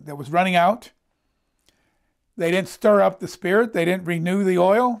oil that was running out. They didn't stir up the Spirit. They didn't renew the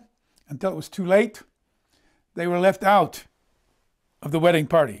oil until it was too late. They were left out of the wedding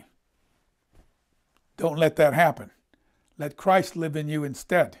party. Don't let that happen. Let Christ live in you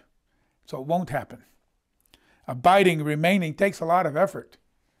instead, so it won't happen. Abiding, remaining takes a lot of effort.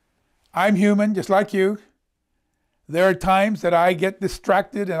 I'm human, just like you. There are times that I get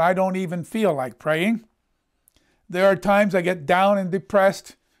distracted and I don't even feel like praying. There are times I get down and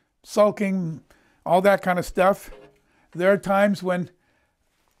depressed, sulking, all that kind of stuff. There are times when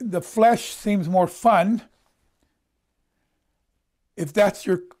the flesh seems more fun. If that's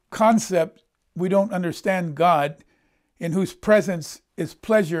your concept, we don't understand God, in whose presence is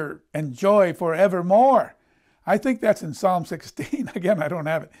pleasure and joy forevermore. I think that's in Psalm 16. Again, I don't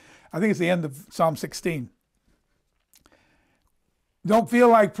have it. I think it's the end of Psalm 16. Don't feel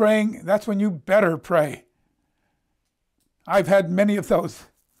like praying? That's when you better pray. I've had many of those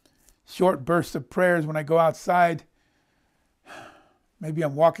short bursts of prayers when I go outside. Maybe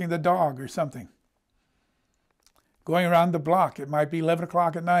I'm walking the dog or something. Going around the block. It might be 11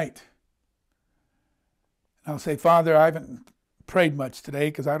 o'clock at night. I'll say, Father, I haven't prayed much today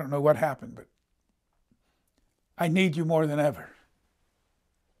because I don't know what happened, but I need you more than ever.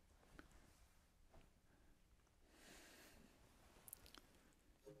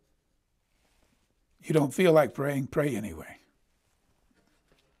 You don't feel like praying, pray anyway.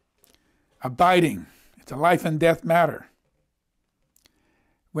 Abiding. It's a life and death matter.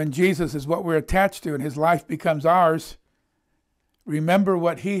 When Jesus is what we're attached to and his life becomes ours, remember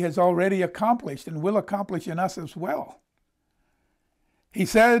what he has already accomplished and will accomplish in us as well. He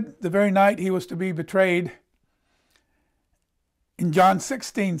said the very night he was to be betrayed in John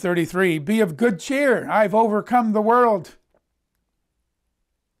 16:33, be of good cheer, I've overcome the world.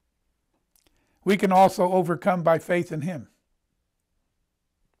 We can also overcome by faith in him.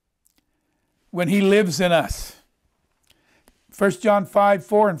 When he lives in us. 1 John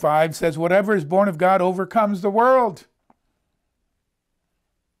 5:4-5 says, whatever is born of God overcomes the world.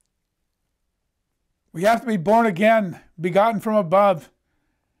 We have to be born again, begotten from above.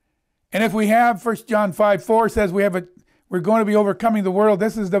 And if we have, 1 John 5:4 says we're going to be overcoming the world.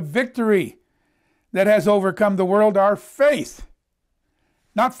 This is the victory that has overcome the world, our faith.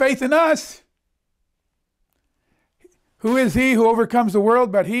 Not faith in us. Who is he who overcomes the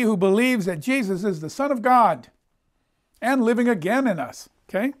world but he who believes that Jesus is the Son of God and living again in us?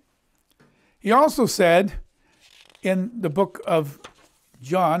 Okay? He also said in the book of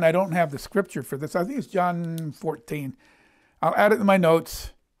John, I don't have the scripture for this. I think it's John 14. I'll add it in my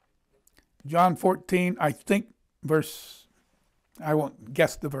notes. John 14, I think verse, I won't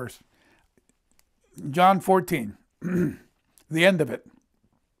guess the verse. John 14, the end of it.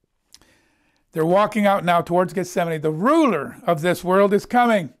 They're walking out now towards Gethsemane. The ruler of this world is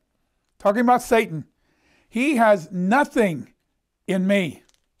coming. Talking about Satan. He has nothing in me.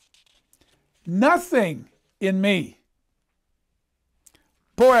 Nothing in me.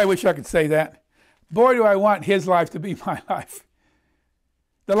 Boy, I wish I could say that. Boy, do I want his life to be my life.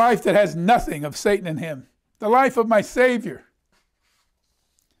 The life that has nothing of Satan in him. The life of my Savior.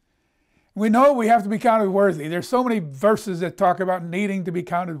 We know we have to be counted worthy. There's so many verses that talk about needing to be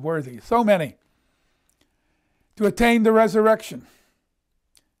counted worthy. So many. To attain the resurrection.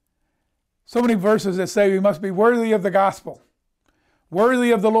 So many verses that say we must be worthy of the gospel.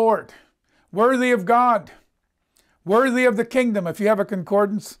 Worthy of the Lord. Worthy of God. Worthy of the kingdom if you have a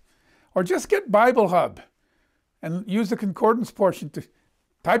concordance. Or just get Bible Hub and use the concordance portion to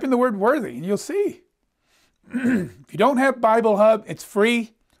type in the word worthy and you'll see. If you don't have Bible Hub, it's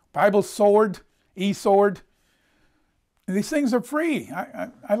free. Bible Sword, eSword. These things are free.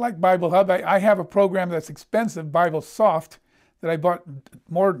 I like Bible Hub. I have a program that's expensive, Bible Soft, that I bought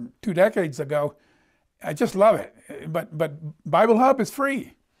more than 2 decades ago. I just love it. But Bible Hub is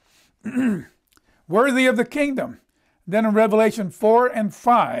free. Worthy of the kingdom. Then in Revelation 4 and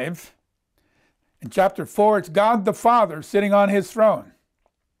 5, in chapter 4, it's God the Father sitting on his throne.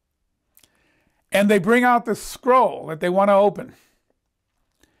 And they bring out the scroll that they want to open.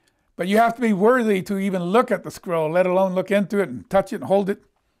 But you have to be worthy to even look at the scroll, let alone look into it and touch it and hold it.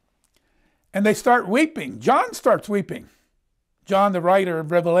 And they start weeping. John starts weeping. John, the writer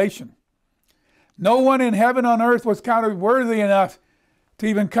of Revelation. No one in heaven on earth was counted worthy enough to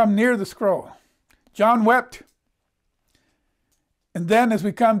even come near the scroll. John wept. And then as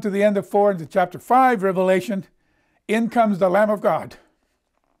we come to the end of 4 into chapter 5, Revelation, in comes the Lamb of God.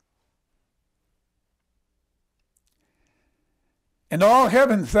 And all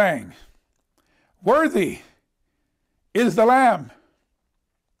heaven sang, worthy is the Lamb.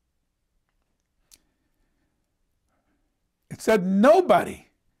 It said nobody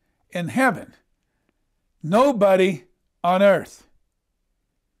in heaven, nobody on earth.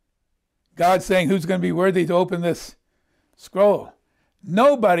 God saying who's going to be worthy to open this scroll.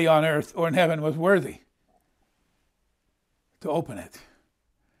 Nobody on earth or in heaven was worthy to open it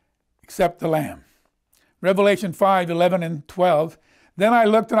except the Lamb. Revelation 5:11 and 12. Then I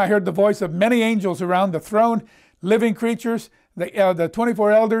looked and I heard the voice of many angels around the throne, living creatures, the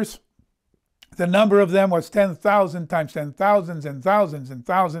 24 elders. The number of them was 10,000 times 10,000s and thousands and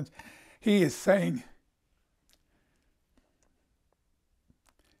thousands. He is saying,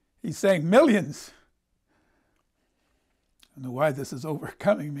 millions. I don't know why this is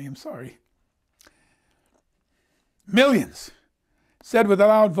overcoming me. I'm sorry. Millions. said with a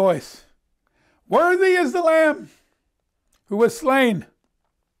loud voice, "Worthy is the Lamb who was slain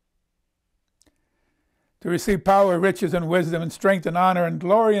to receive power, riches, and wisdom, and strength, and honor, and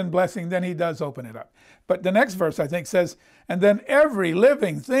glory, and blessing." Then he does open it up. But the next verse, I think, says, "And then every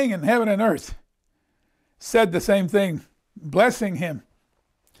living thing in heaven and earth said the same thing, blessing him."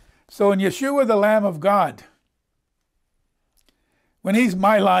 So in Yeshua, the Lamb of God, when he's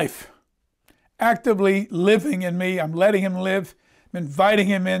my life, actively living in me, I'm letting him live, I'm inviting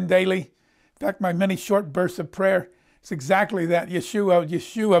him in daily. In fact, my many short bursts of prayer, it's exactly that. Yeshua,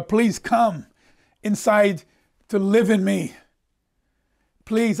 Yeshua, please come inside to live in me.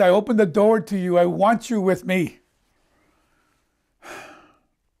 Please, I open the door to you. I want you with me.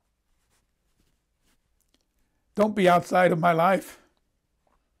 Don't be outside of my life.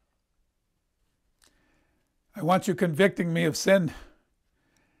 I want you convicting me of sin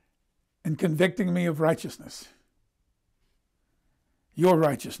and convicting me of righteousness. Your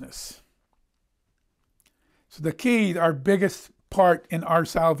righteousness. So the key, our biggest part in our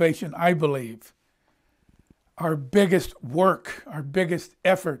salvation, I believe, our biggest work, our biggest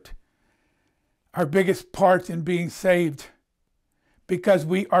effort, our biggest part in being saved, because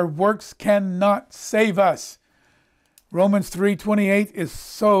our works cannot save us. Romans 3:28 is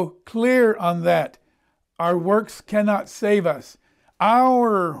so clear on that. Our works cannot save us.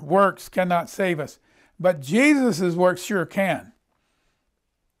 Our works cannot save us. But Jesus' works sure can.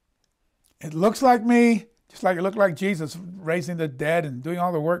 It looks like me, just like it looked like Jesus raising the dead and doing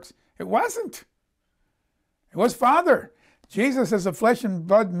all the works. It wasn't. It was Father. Jesus, as a flesh and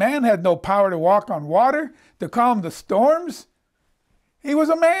blood man, had no power to walk on water, to calm the storms. He was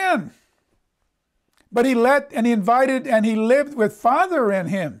a man. But he let and he invited and he lived with Father in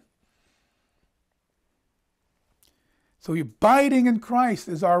him. So abiding in Christ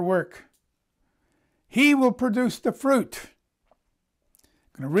is our work. He will produce the fruit.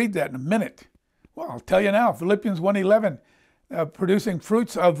 I'm going to read that in a minute. Well, I'll tell you now, Philippians 1:11, producing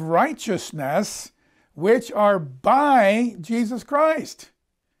fruits of righteousness, which are by Jesus Christ.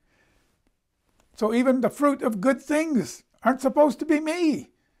 So even the fruit of good things aren't supposed to be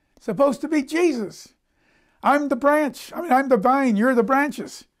me. It's supposed to be Jesus. I'm the branch. I'm the vine. You're the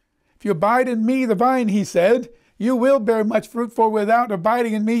branches. If you abide in me, the vine, he said, you will bear much fruit, for without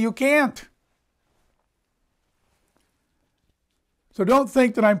abiding in me, you can't. So don't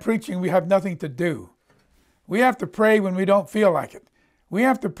think that I'm preaching we have nothing to do. We have to pray when we don't feel like it. We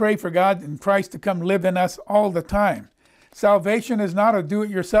have to pray for God and Christ to come live in us all the time. Salvation is not a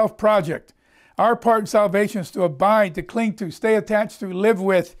do-it-yourself project. Our part in salvation is to abide, to cling to, stay attached to, live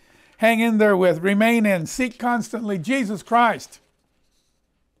with, hang in there with, remain in, seek constantly Jesus Christ.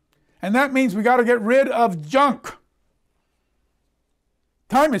 And that means we got to get rid of junk.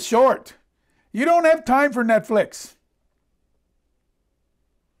 Time is short. You don't have time for Netflix.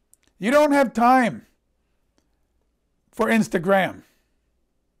 You don't have time for Instagram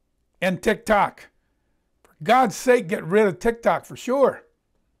and TikTok. For God's sake, get rid of TikTok for sure.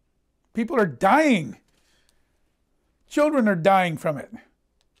 People are dying. Children are dying from it.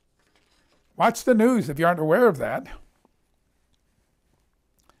 Watch the news if you aren't aware of that.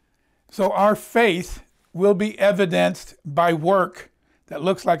 So our faith will be evidenced by work that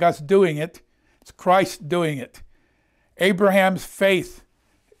looks like us doing it. It's Christ doing it. Abraham's faith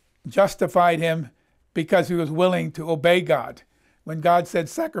justified him because he was willing to obey God. When God said,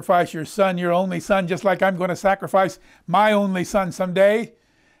 sacrifice your son, your only son, just like I'm going to sacrifice my only son someday.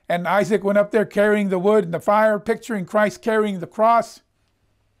 And Isaac went up there carrying the wood and the fire, picturing Christ carrying the cross,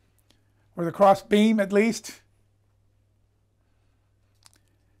 or the cross beam at least.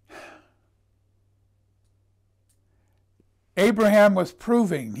 Abraham was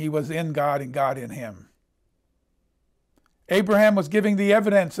proving he was in God and God in him. Abraham was giving the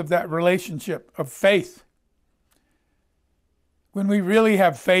evidence of that relationship of faith. When we really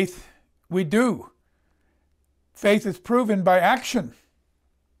have faith, we do. Faith is proven by action.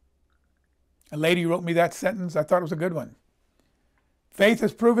 A lady wrote me that sentence. I thought it was a good one. Faith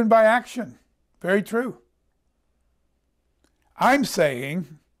is proven by action. Very true. I'm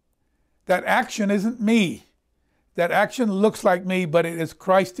saying that action isn't me. That action looks like me, but it is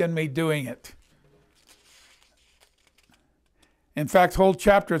Christ in me doing it. In fact, whole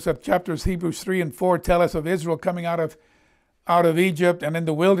chapters Hebrews 3 and 4 tell us of Israel coming out of Egypt and in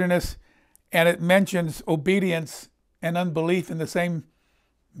the wilderness, and it mentions obedience and unbelief in the same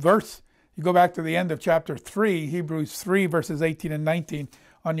verse. You go back to the end of chapter 3, Hebrews 3, verses 18 and 19.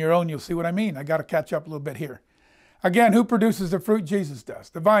 On your own, you'll see what I mean. I got to catch up a little bit here. Again, who produces the fruit? Jesus does.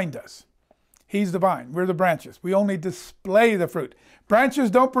 The vine does. He's the vine. We're the branches. We only display the fruit.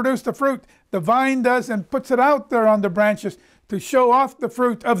 Branches don't produce the fruit. The vine does and puts it out there on the branches to show off the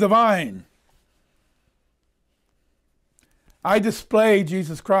fruit of the vine. I display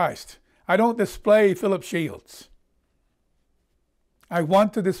Jesus Christ. I don't display Philip Shields. I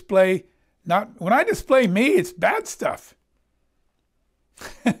want to display, not, when I display me, it's bad stuff.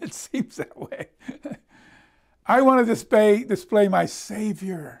 It seems that way. I want to display my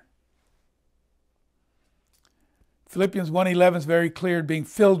Savior. Philippians 1:11 is very clear, being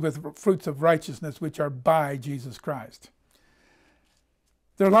filled with fruits of righteousness which are by Jesus Christ.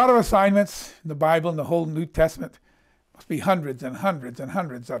 There are a lot of assignments in the Bible and the whole New Testament. Must be hundreds and hundreds and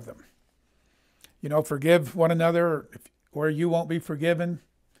hundreds of them. You know, forgive one another or you won't be forgiven.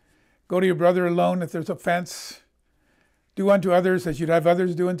 Go to your brother alone if there's offense. Do unto others as you'd have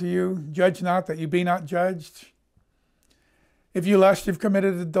others do unto you. Judge not that you be not judged. If you lust, you've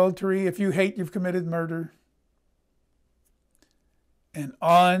committed adultery. If you hate, you've committed murder. And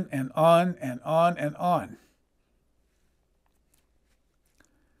on and on and on and on.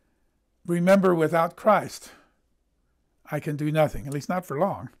 Remember, without Christ, I can do nothing, at least not for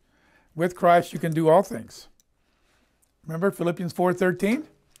long. With Christ, you can do all things. Remember Philippians 4:13?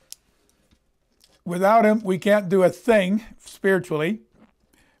 Without him, we can't do a thing spiritually.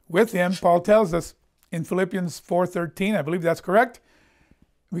 With him, Paul tells us in Philippians 4:13, I believe that's correct,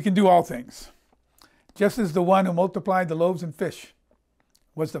 we can do all things. Just as the one who multiplied the loaves and fish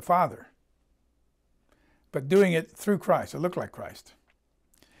was the Father, but doing it through Christ. It looked like Christ.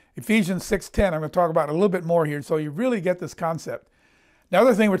 Ephesians 6:10, I'm going to talk about it a little bit more here so you really get this concept. The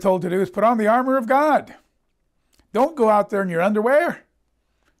other thing we're told to do is put on the armor of God. Don't go out there in your underwear,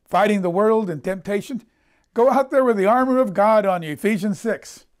 fighting the world and temptation. Go out there with the armor of God on you, Ephesians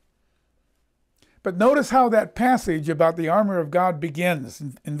 6. But notice how that passage about the armor of God begins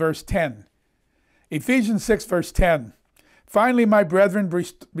in verse 10. Ephesians 6, verse 10. Finally, my brethren,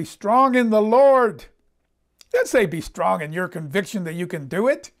 be strong in the Lord. It doesn't say be strong in your conviction that you can do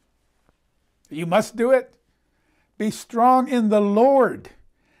it. That you must do it. Be strong in the Lord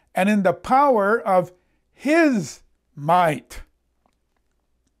and in the power of His might.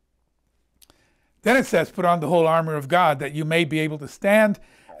 Then it says, put on the whole armor of God that you may be able to stand.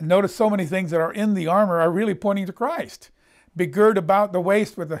 And notice so many things that are in the armor are really pointing to Christ. Be girt about the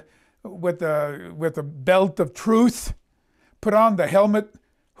waist with a belt of truth. Put on the helmet.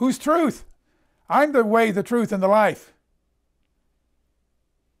 Whose truth? I'm the way, the truth, and the life.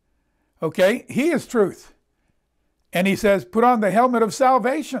 Okay, He is truth. And He says, put on the helmet of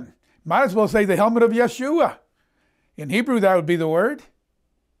salvation. Might as well say the helmet of Yeshua. In Hebrew, that would be the word.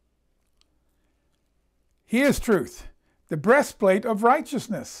 He is truth. The breastplate of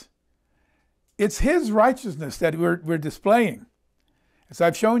righteousness. It's His righteousness that we're displaying, as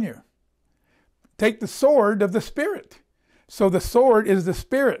I've shown you. Take the sword of the Spirit. So the sword is the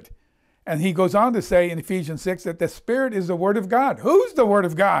Spirit. And he goes on to say in Ephesians 6 that the Spirit is the Word of God. Who's the Word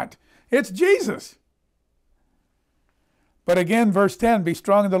of God? It's Jesus. But again, verse 10, be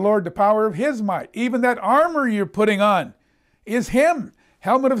strong in the Lord, the power of His might. Even that armor you're putting on is Him.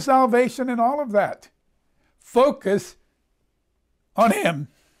 Helmet of salvation and all of that. Focus on Him.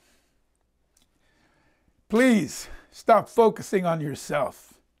 Please stop focusing on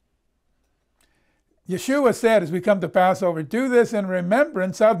yourself. Yeshua said as we come to Passover, do this in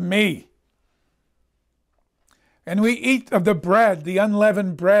remembrance of me. And we eat of the bread, the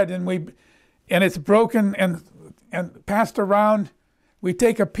unleavened bread, and it's broken and passed around. We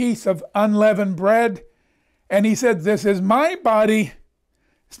take a piece of unleavened bread, and He said, this is my body.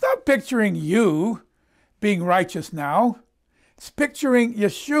 Stop picturing you being righteous now. It's picturing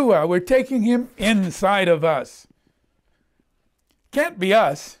Yeshua. We're taking Him inside of us. Can't be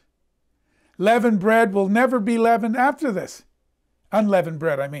us. Leavened bread will never be leavened after this. Unleavened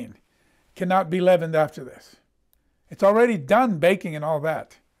bread, I mean, cannot be leavened after this. It's already done baking and all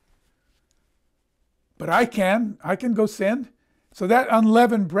that. But I can go sin. So that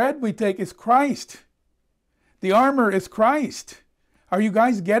unleavened bread we take is Christ. The armor is Christ. Are you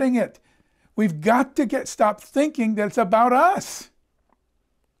guys getting it? We've got to stop thinking that it's about us.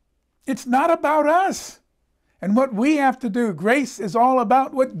 It's not about us. And what we have to do, grace is all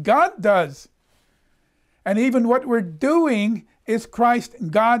about what God does. And even what we're doing is Christ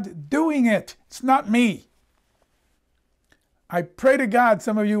and God doing it. It's not me. I pray to God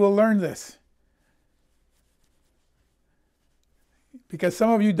some of you will learn this. Because some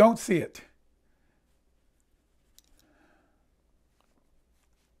of you don't see it.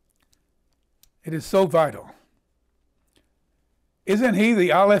 It is so vital. Isn't He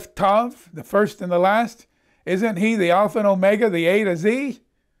the Aleph Tav, the first and the last? Isn't He the Alpha and Omega, the A to Z?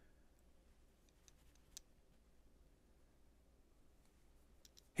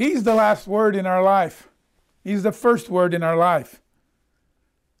 He's the last word in our life. He's the first word in our life.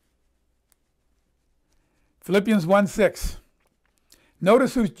 Philippians 1:6.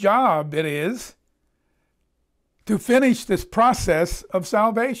 Notice whose job it is to finish this process of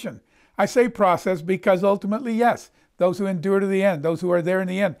salvation. I say process because ultimately, yes, those who endure to the end, those who are there in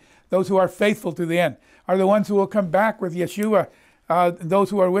the end, those who are faithful to the end, are the ones who will come back with Yeshua. Those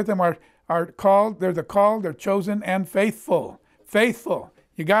who are with him are called, they're chosen, and faithful. Faithful.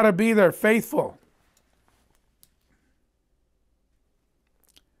 You got to be there, faithful.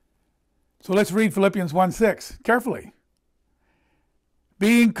 So let's read Philippians 1:6 carefully.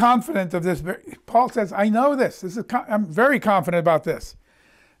 Being confident of this, Paul says, I know this. I'm very confident about this.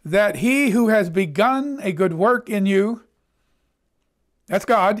 That he who has begun a good work in you, that's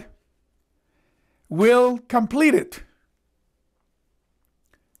God, will complete it.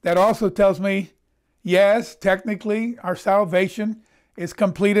 That also tells me, yes, technically our salvation is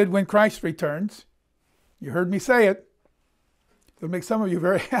completed when Christ returns. You heard me say it. It'll make some of you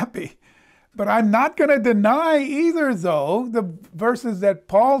very happy. But I'm not going to deny either, though, the verses that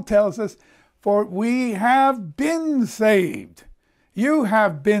Paul tells us, for we have been saved. You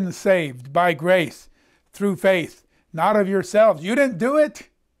have been saved by grace through faith, not of yourselves. You didn't do it.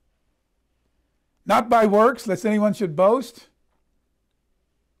 Not by works, lest anyone should boast.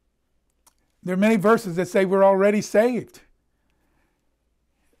 There are many verses that say we're already saved.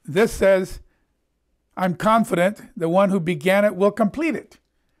 This says, I'm confident the one who began it will complete it.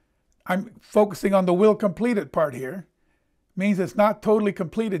 I'm focusing on the will complete it part here. Means it's not totally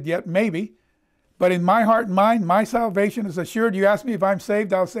completed yet, maybe. But in my heart and mind, my salvation is assured. You ask me if I'm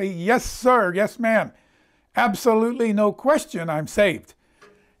saved, I'll say, yes, sir, yes, ma'am. Absolutely no question I'm saved.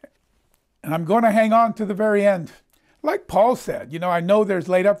 And I'm going to hang on to the very end. Like Paul said, I know there's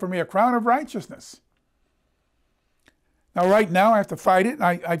laid up for me a crown of righteousness. Now, right now, I have to fight it.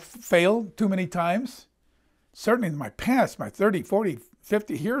 I failed too many times. Certainly in my past, my 30, 40,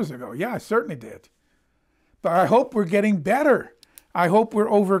 50 years ago. Yeah, I certainly did. But I hope we're getting better. I hope we're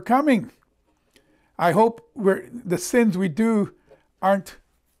overcoming. I hope the sins we do aren't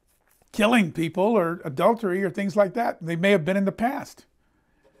killing people or adultery or things like that. They may have been in the past.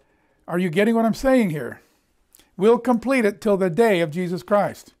 Are you getting what I'm saying here? We'll complete it till the day of Jesus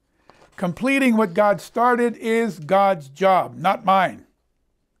Christ. Completing what God started is God's job, not mine.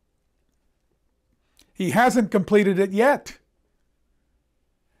 He hasn't completed it yet.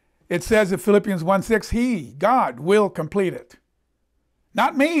 It says in Philippians 1:6, He, God, will complete it.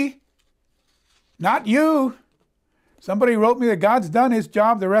 Not me. Not you. Somebody wrote me that God's done His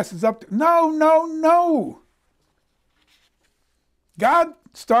job, the rest is up to... No, no, no. God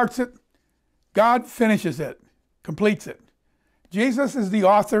starts it. God finishes it, completes it. Jesus is the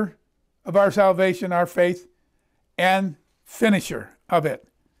author of our salvation, our faith, and finisher of it.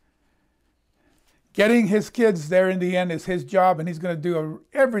 Getting His kids there in the end is His job, and He's going to do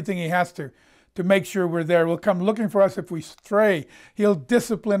everything He has to make sure we're there. He'll come looking for us if we stray. He'll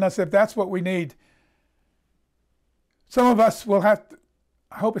discipline us if that's what we need. Some of us will have to,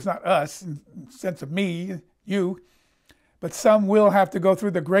 I hope it's not us, in the sense of me, you, but some will have to go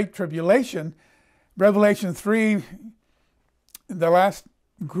through the great tribulation. Revelation 3, the last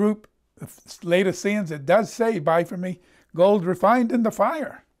group of Laodiceans, it does say, buy from me gold refined in the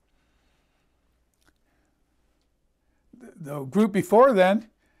fire. The group before then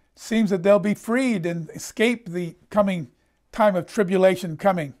seems that they'll be freed and escape the coming time of tribulation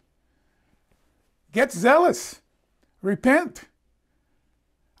coming. Get zealous. Repent.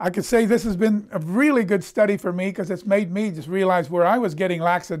 I could say this has been a really good study for me because it's made me just realize where I was getting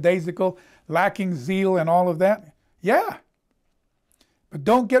lackadaisical, lacking zeal and all of that. Yeah. But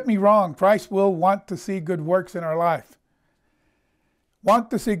don't get me wrong. Christ will want to see good works in our life.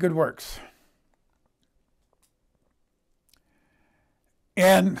 Want to see good works.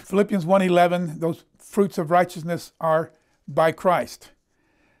 And Philippians 1:11, those fruits of righteousness are by Christ.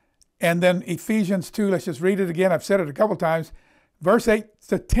 And then Ephesians 2, let's just read it again. I've said it a couple times. Verse 8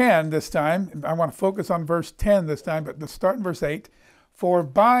 to 10 this time. I want to focus on verse 10 this time, but let's start in verse 8. For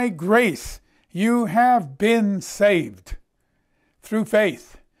by grace you have been saved through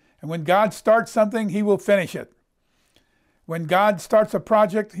faith. And when God starts something, He will finish it. When God starts a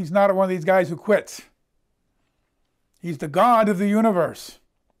project, He's not one of these guys who quits. He's the God of the universe.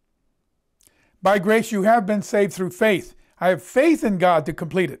 By grace you have been saved through faith. I have faith in God to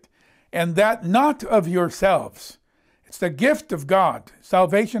complete it, and that not of yourselves. It's the gift of God.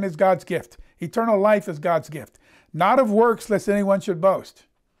 Salvation is God's gift. Eternal life is God's gift. Not of works, lest anyone should boast.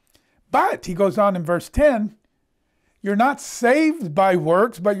 But, he goes on in verse 10, you're not saved by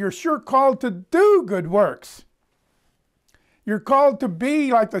works, but you're sure called to do good works. You're called to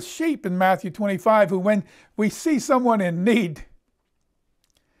be like the sheep in Matthew 25, who when we see someone in need,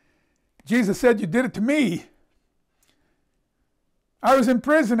 Jesus said, you did it to me. I was in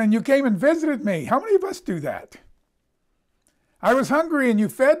prison and you came and visited me. How many of us do that? I was hungry and you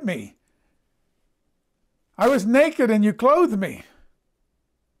fed me. I was naked and you clothed me.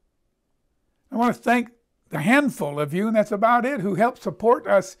 I want to thank the handful of you, and that's about it, who help support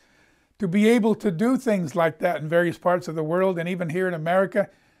us to be able to do things like that in various parts of the world, and even here in America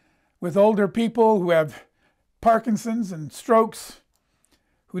with older people who have Parkinson's and strokes,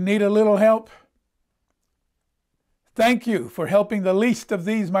 who need a little help. Thank you for helping the least of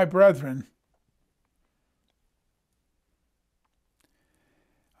these, my brethren.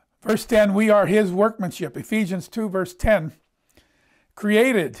 Verse 10, we are his workmanship. Ephesians 2, verse 10,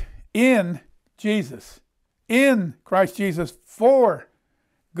 created in Jesus, in Christ Jesus, for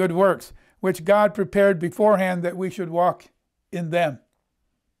good works, which God prepared beforehand that we should walk in them.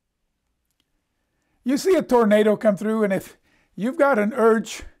 You see a tornado come through, and if you've got an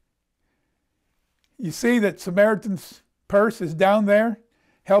urge, you see that Samaritan's purse is down there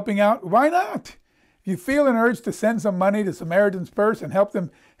helping out, why not? If you feel an urge to send some money to Samaritan's purse and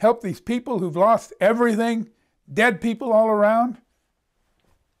help these people who've lost everything, dead people all around,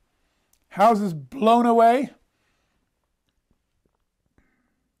 houses blown away.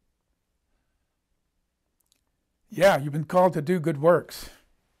 Yeah, you've been called to do good works.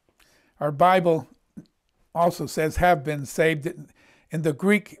 Our Bible also says have been saved. In the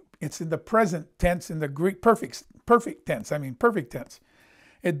Greek, it's in the present tense, in the Greek perfect tense.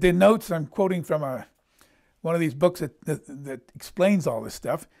 It denotes, I'm quoting from one of these books that explains all this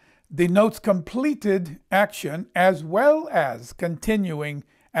stuff, denotes completed action as well as continuing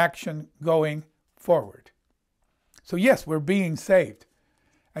action going forward. So yes, we're being saved.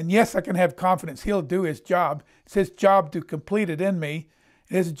 And yes, I can have confidence he'll do his job. It's his job to complete it in me.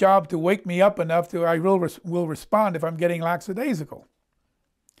 It's his job to wake me up enough that I will respond if I'm getting lackadaisical.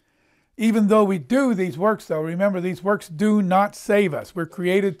 Even though we do these works, though, remember, these works do not save us. We're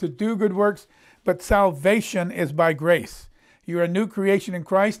created to do good works, but salvation is by grace. You're a new creation in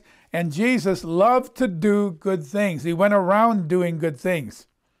Christ, and Jesus loved to do good things. He went around doing good things.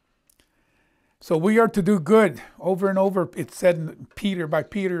 So we are to do good over and over. It's said in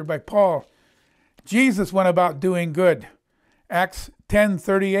by Paul. Jesus went about doing good. Acts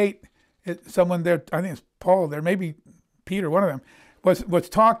 10:38. Someone there, I think it's Paul there, maybe Peter, one of them, was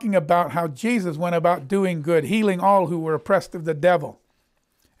talking about how Jesus went about doing good, healing all who were oppressed of the devil.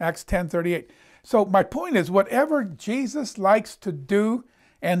 Acts 10:38. So my point is, whatever Jesus likes to do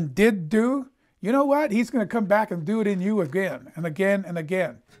and did do, you know what? He's going to come back and do it in you again and again and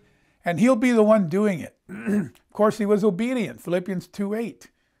again. And he'll be the one doing it. Of course, he was obedient. Philippians 2:8.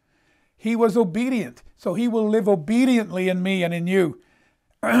 He was obedient. So he will live obediently in me and in you.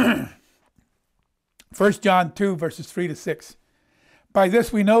 1 John 2, verses 3 to 6. By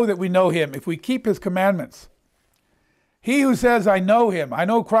this we know that we know him, if we keep his commandments. He who says, I know him, I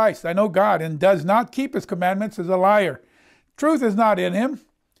know Christ, I know God, and does not keep his commandments is a liar. Truth is not in him.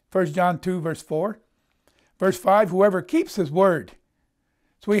 1 John 2, verse 4. Verse 5, whoever keeps his word.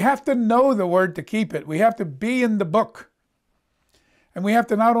 So we have to know the word to keep it. We have to be in the book. And we have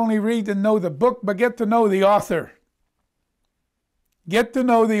to not only read and know the book, but get to know the author. Get to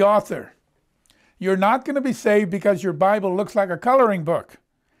know the author. You're not going to be saved because your Bible looks like a coloring book.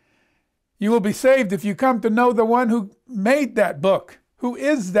 You will be saved if you come to know the one who made that book, who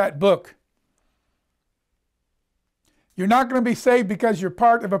is that book. You're not going to be saved because you're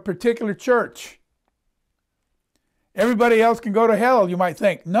part of a particular church. Everybody else can go to hell, you might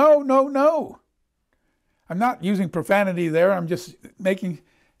think. No, no, no. I'm not using profanity there. I'm just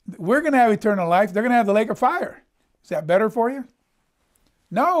we're going to have eternal life. They're going to have the lake of fire. Is that better for you?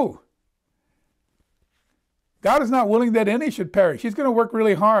 No. God is not willing that any should perish. He's going to work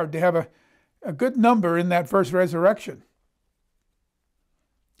really hard to have a good number in that first resurrection.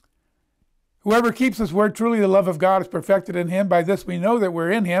 Whoever keeps his word, truly the love of God is perfected in him. By this we know that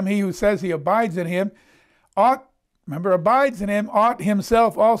we're in him. He who says he abides in him abides in him, ought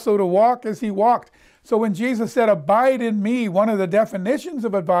himself also to walk as he walked. So when Jesus said, abide in me, one of the definitions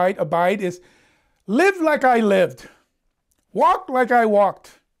of abide is live like I lived, walk like I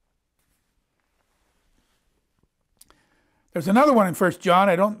walked. There's another one in 1 John.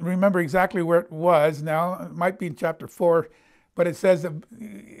 I don't remember exactly where it was now. It might be in chapter 4. But it says that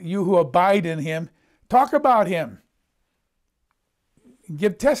you who abide in him, talk about him.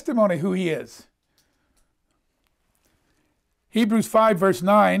 Give testimony who he is. Hebrews 5, verse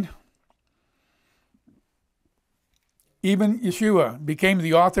 9. Even Yeshua became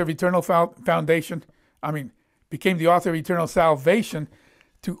the author of eternal foundation. became the author of eternal salvation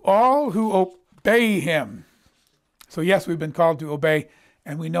to all who obey him. So yes, we've been called to obey,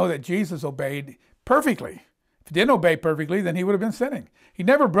 and we know that Jesus obeyed perfectly. If he didn't obey perfectly, then he would have been sinning. He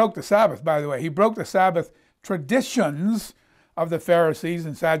never broke the Sabbath, by the way. He broke the Sabbath traditions of the Pharisees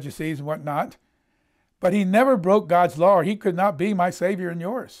and Sadducees and whatnot, but he never broke God's law, or he could not be my Savior and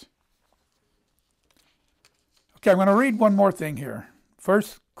yours. Okay, I'm going to read one more thing here. 1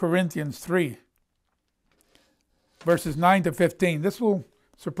 Corinthians 3, verses 9 to 15. This will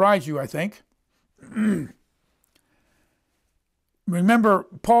surprise you, I think. Remember,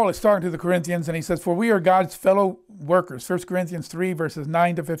 Paul is talking to the Corinthians, and he says, for we are God's fellow workers. 1 Corinthians 3, verses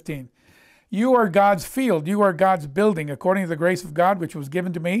 9 to 15. You are God's field. You are God's building. According to the grace of God, which was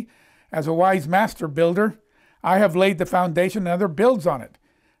given to me as a wise master builder, I have laid the foundation, and another builds on it.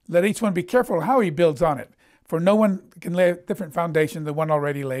 Let each one be careful how he builds on it. For no one can lay a different foundation than the one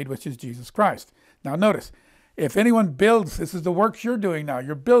already laid, which is Jesus Christ. Now notice, if anyone builds, this is the works you're doing now.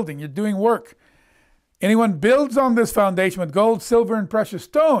 You're building, you're doing work. Anyone builds on this foundation with gold, silver, and precious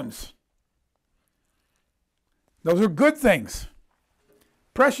stones. Those are good things,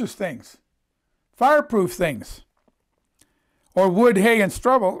 precious things, fireproof things. Or wood, hay, and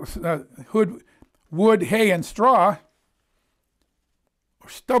straw, wood, hay, and straw, or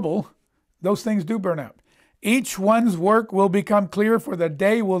stubble, those things do burn out. Each one's work will become clear, for the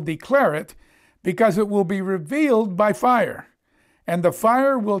day will declare it, because it will be revealed by fire. And the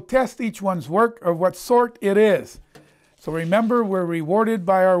fire will test each one's work of what sort it is. So remember, we're rewarded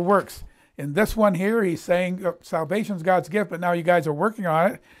by our works. In this one here, he's saying salvation's God's gift, but now you guys are working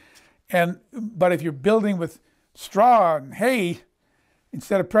on it. But if you're building with straw and hay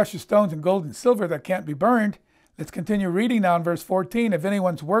instead of precious stones and gold and silver that can't be burned, let's continue reading now in verse 14. If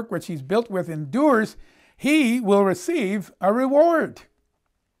anyone's work which he's built with endures, he will receive a reward.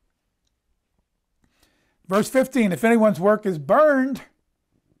 Verse 15, if anyone's work is burned,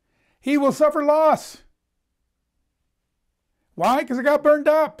 he will suffer loss. Why? Because it got burned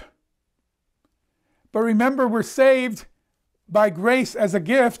up. But remember, we're saved by grace as a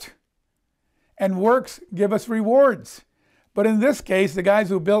gift, and works give us rewards. But in this case, the guys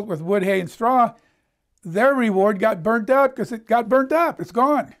who built with wood, hay, and straw, their reward got burnt up because it got burnt up. It's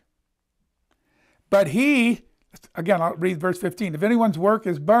gone. But he, again, I'll read verse 15. If anyone's work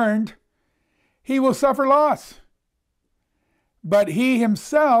is burned, he will suffer loss, but he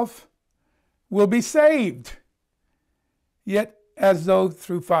himself will be saved, yet as though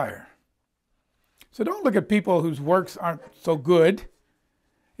through fire. So don't look at people whose works aren't so good.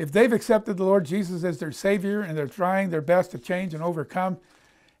 If they've accepted the Lord Jesus as their Savior and they're trying their best to change and overcome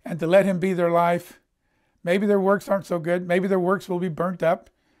and to let him be their life, maybe their works aren't so good. Maybe their works will be burnt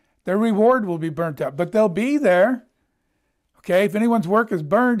up. Their reward will be burnt up, but they'll be there. Okay, if anyone's work is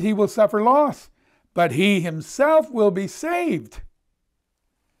burned, he will suffer loss, but he himself will be saved,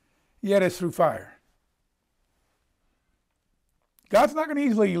 yet as through fire. God's not going to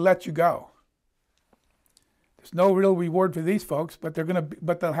easily let you go. There's no real reward for these folks, but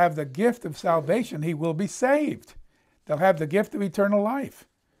they'll have the gift of salvation. He will be saved. They'll have the gift of eternal life.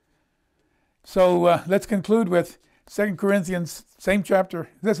 So let's conclude with 2 Corinthians, same chapter.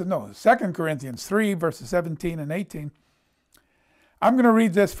 2 Corinthians 3, verses 17 and 18. I'm going to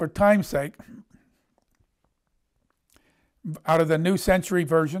read this for time's sake out of the New Century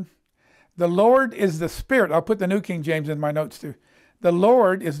Version. The Lord is the Spirit. I'll put the New King James in my notes too. The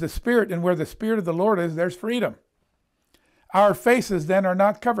Lord is the Spirit, and where the Spirit of the Lord is, there's freedom. Our faces then are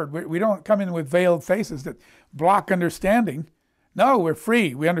not covered. We don't come in with veiled faces that block understanding. No, we're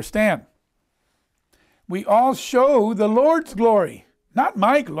free. We understand. We all show the Lord's glory. Not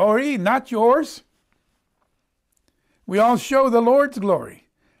my glory, not yours. We all show the Lord's glory.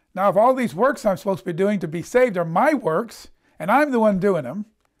 Now, if all these works I'm supposed to be doing to be saved are my works, and I'm the one doing them,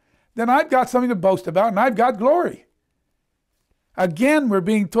 then I've got something to boast about, and I've got glory. Again, we're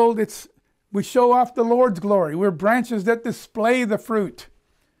being told we show off the Lord's glory. We're branches that display the fruit.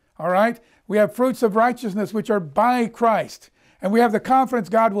 All right? We have fruits of righteousness which are by Christ. And we have the confidence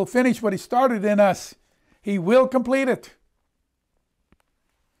God will finish what he started in us. He will complete it.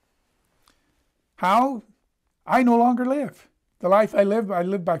 How? I no longer live. The life I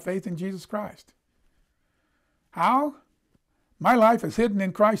live by faith in Jesus Christ. How? My life is hidden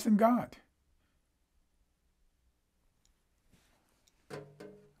in Christ and God.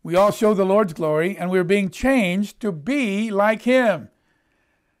 We all show the Lord's glory, and we're being changed to be like him.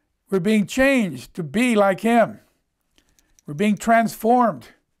 We're being changed to be like him. We're being transformed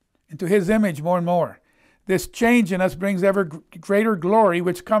into his image more and more. This change in us brings ever greater glory,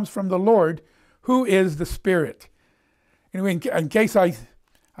 which comes from the Lord, who is the Spirit. Anyway, in case I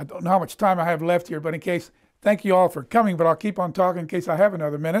don't know how much time I have left here, but in case Thank you all for coming, but I'll keep on talking in case I have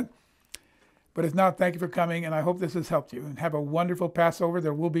another minute. But if not, thank you for coming, and I hope this has helped you. And have a wonderful Passover.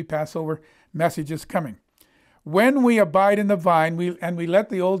 There will be Passover messages coming. When we abide in the vine and we let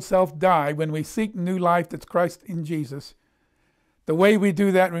the old self die, when we seek new life that's Christ in Jesus, the way we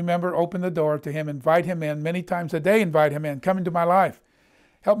do that, remember, open the door to Him, invite Him in. Many times a day, invite Him in. Come into my life.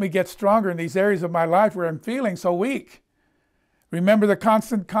 Help me get stronger in these areas of my life where I'm feeling so weak. Remember the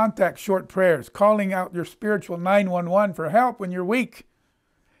constant contact, short prayers, calling out your spiritual 911 for help when you're weak.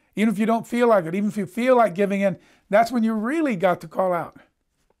 Even if you don't feel like it, even if you feel like giving in, that's when you really got to call out.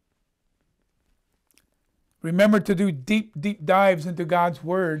 Remember to do deep, deep dives into God's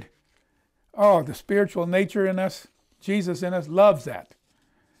Word. Oh, the spiritual nature in us, Jesus in us, loves that.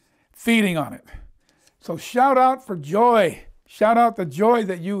 Feeding on it. So shout out for joy. Shout out the joy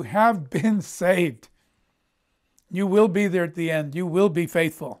that you have been saved. You will be there at the end. You will be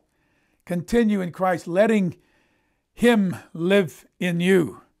faithful. Continue in Christ, letting Him live in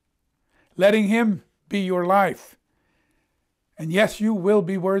you. Letting Him be your life. And yes, you will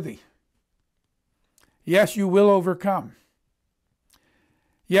be worthy. Yes, you will overcome.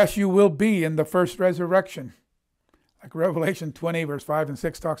 Yes, you will be in the first resurrection. Like Revelation 20, verse 5 and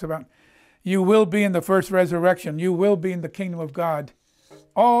 6 talks about. You will be in the first resurrection. You will be in the kingdom of God.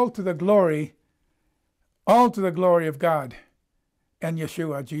 All to the glory of God and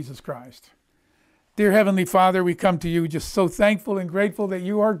Yeshua, Jesus Christ. Dear Heavenly Father, we come to you just so thankful and grateful that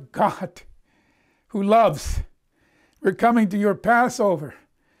you are God who loves. We're coming to your Passover.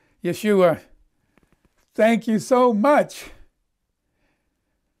 Yeshua, thank you so much.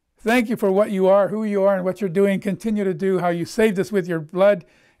 Thank you for what you are, who you are, and what you're doing. Continue to do, how you saved us with your blood,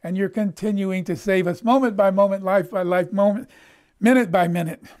 and you're continuing to save us moment by moment, life by life, moment, minute by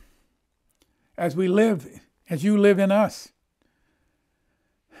minute, as we live, as you live in us.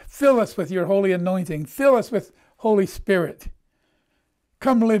 Fill us with your holy anointing. Fill us with Holy Spirit.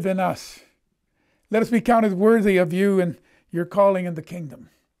 Come live in us. Let us be counted worthy of you and your calling in the kingdom.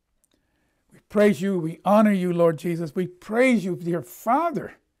 We praise you. We honor you, Lord Jesus. We praise you, dear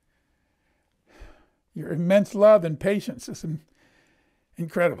Father. Your immense love and patience is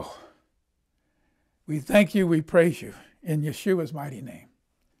incredible. We thank you. We praise you. In Yeshua's mighty name.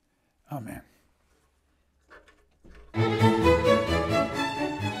 Amen.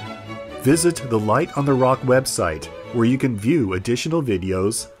 Visit the Light on the Rock website, where you can view additional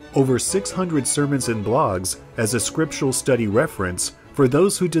videos, over 600 sermons and blogs as a scriptural study reference for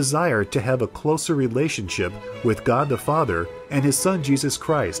those who desire to have a closer relationship with God the Father and His Son Jesus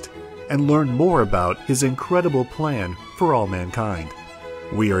Christ, and learn more about His incredible plan for all mankind.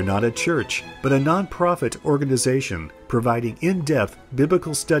 We are not a church, but a non-profit organization providing in-depth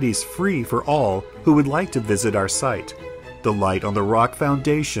biblical studies free for all who would like to visit our site. The Light on the Rock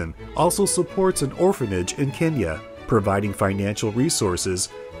Foundation also supports an orphanage in Kenya, providing financial resources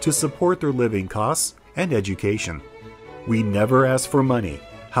to support their living costs and education. We never ask for money.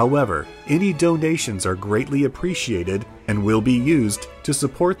 However, any donations are greatly appreciated and will be used to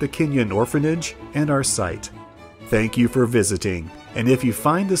support the Kenyan orphanage and our site. Thank you for visiting, and if you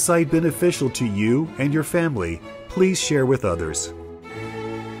find the site beneficial to you and your family, please share with others.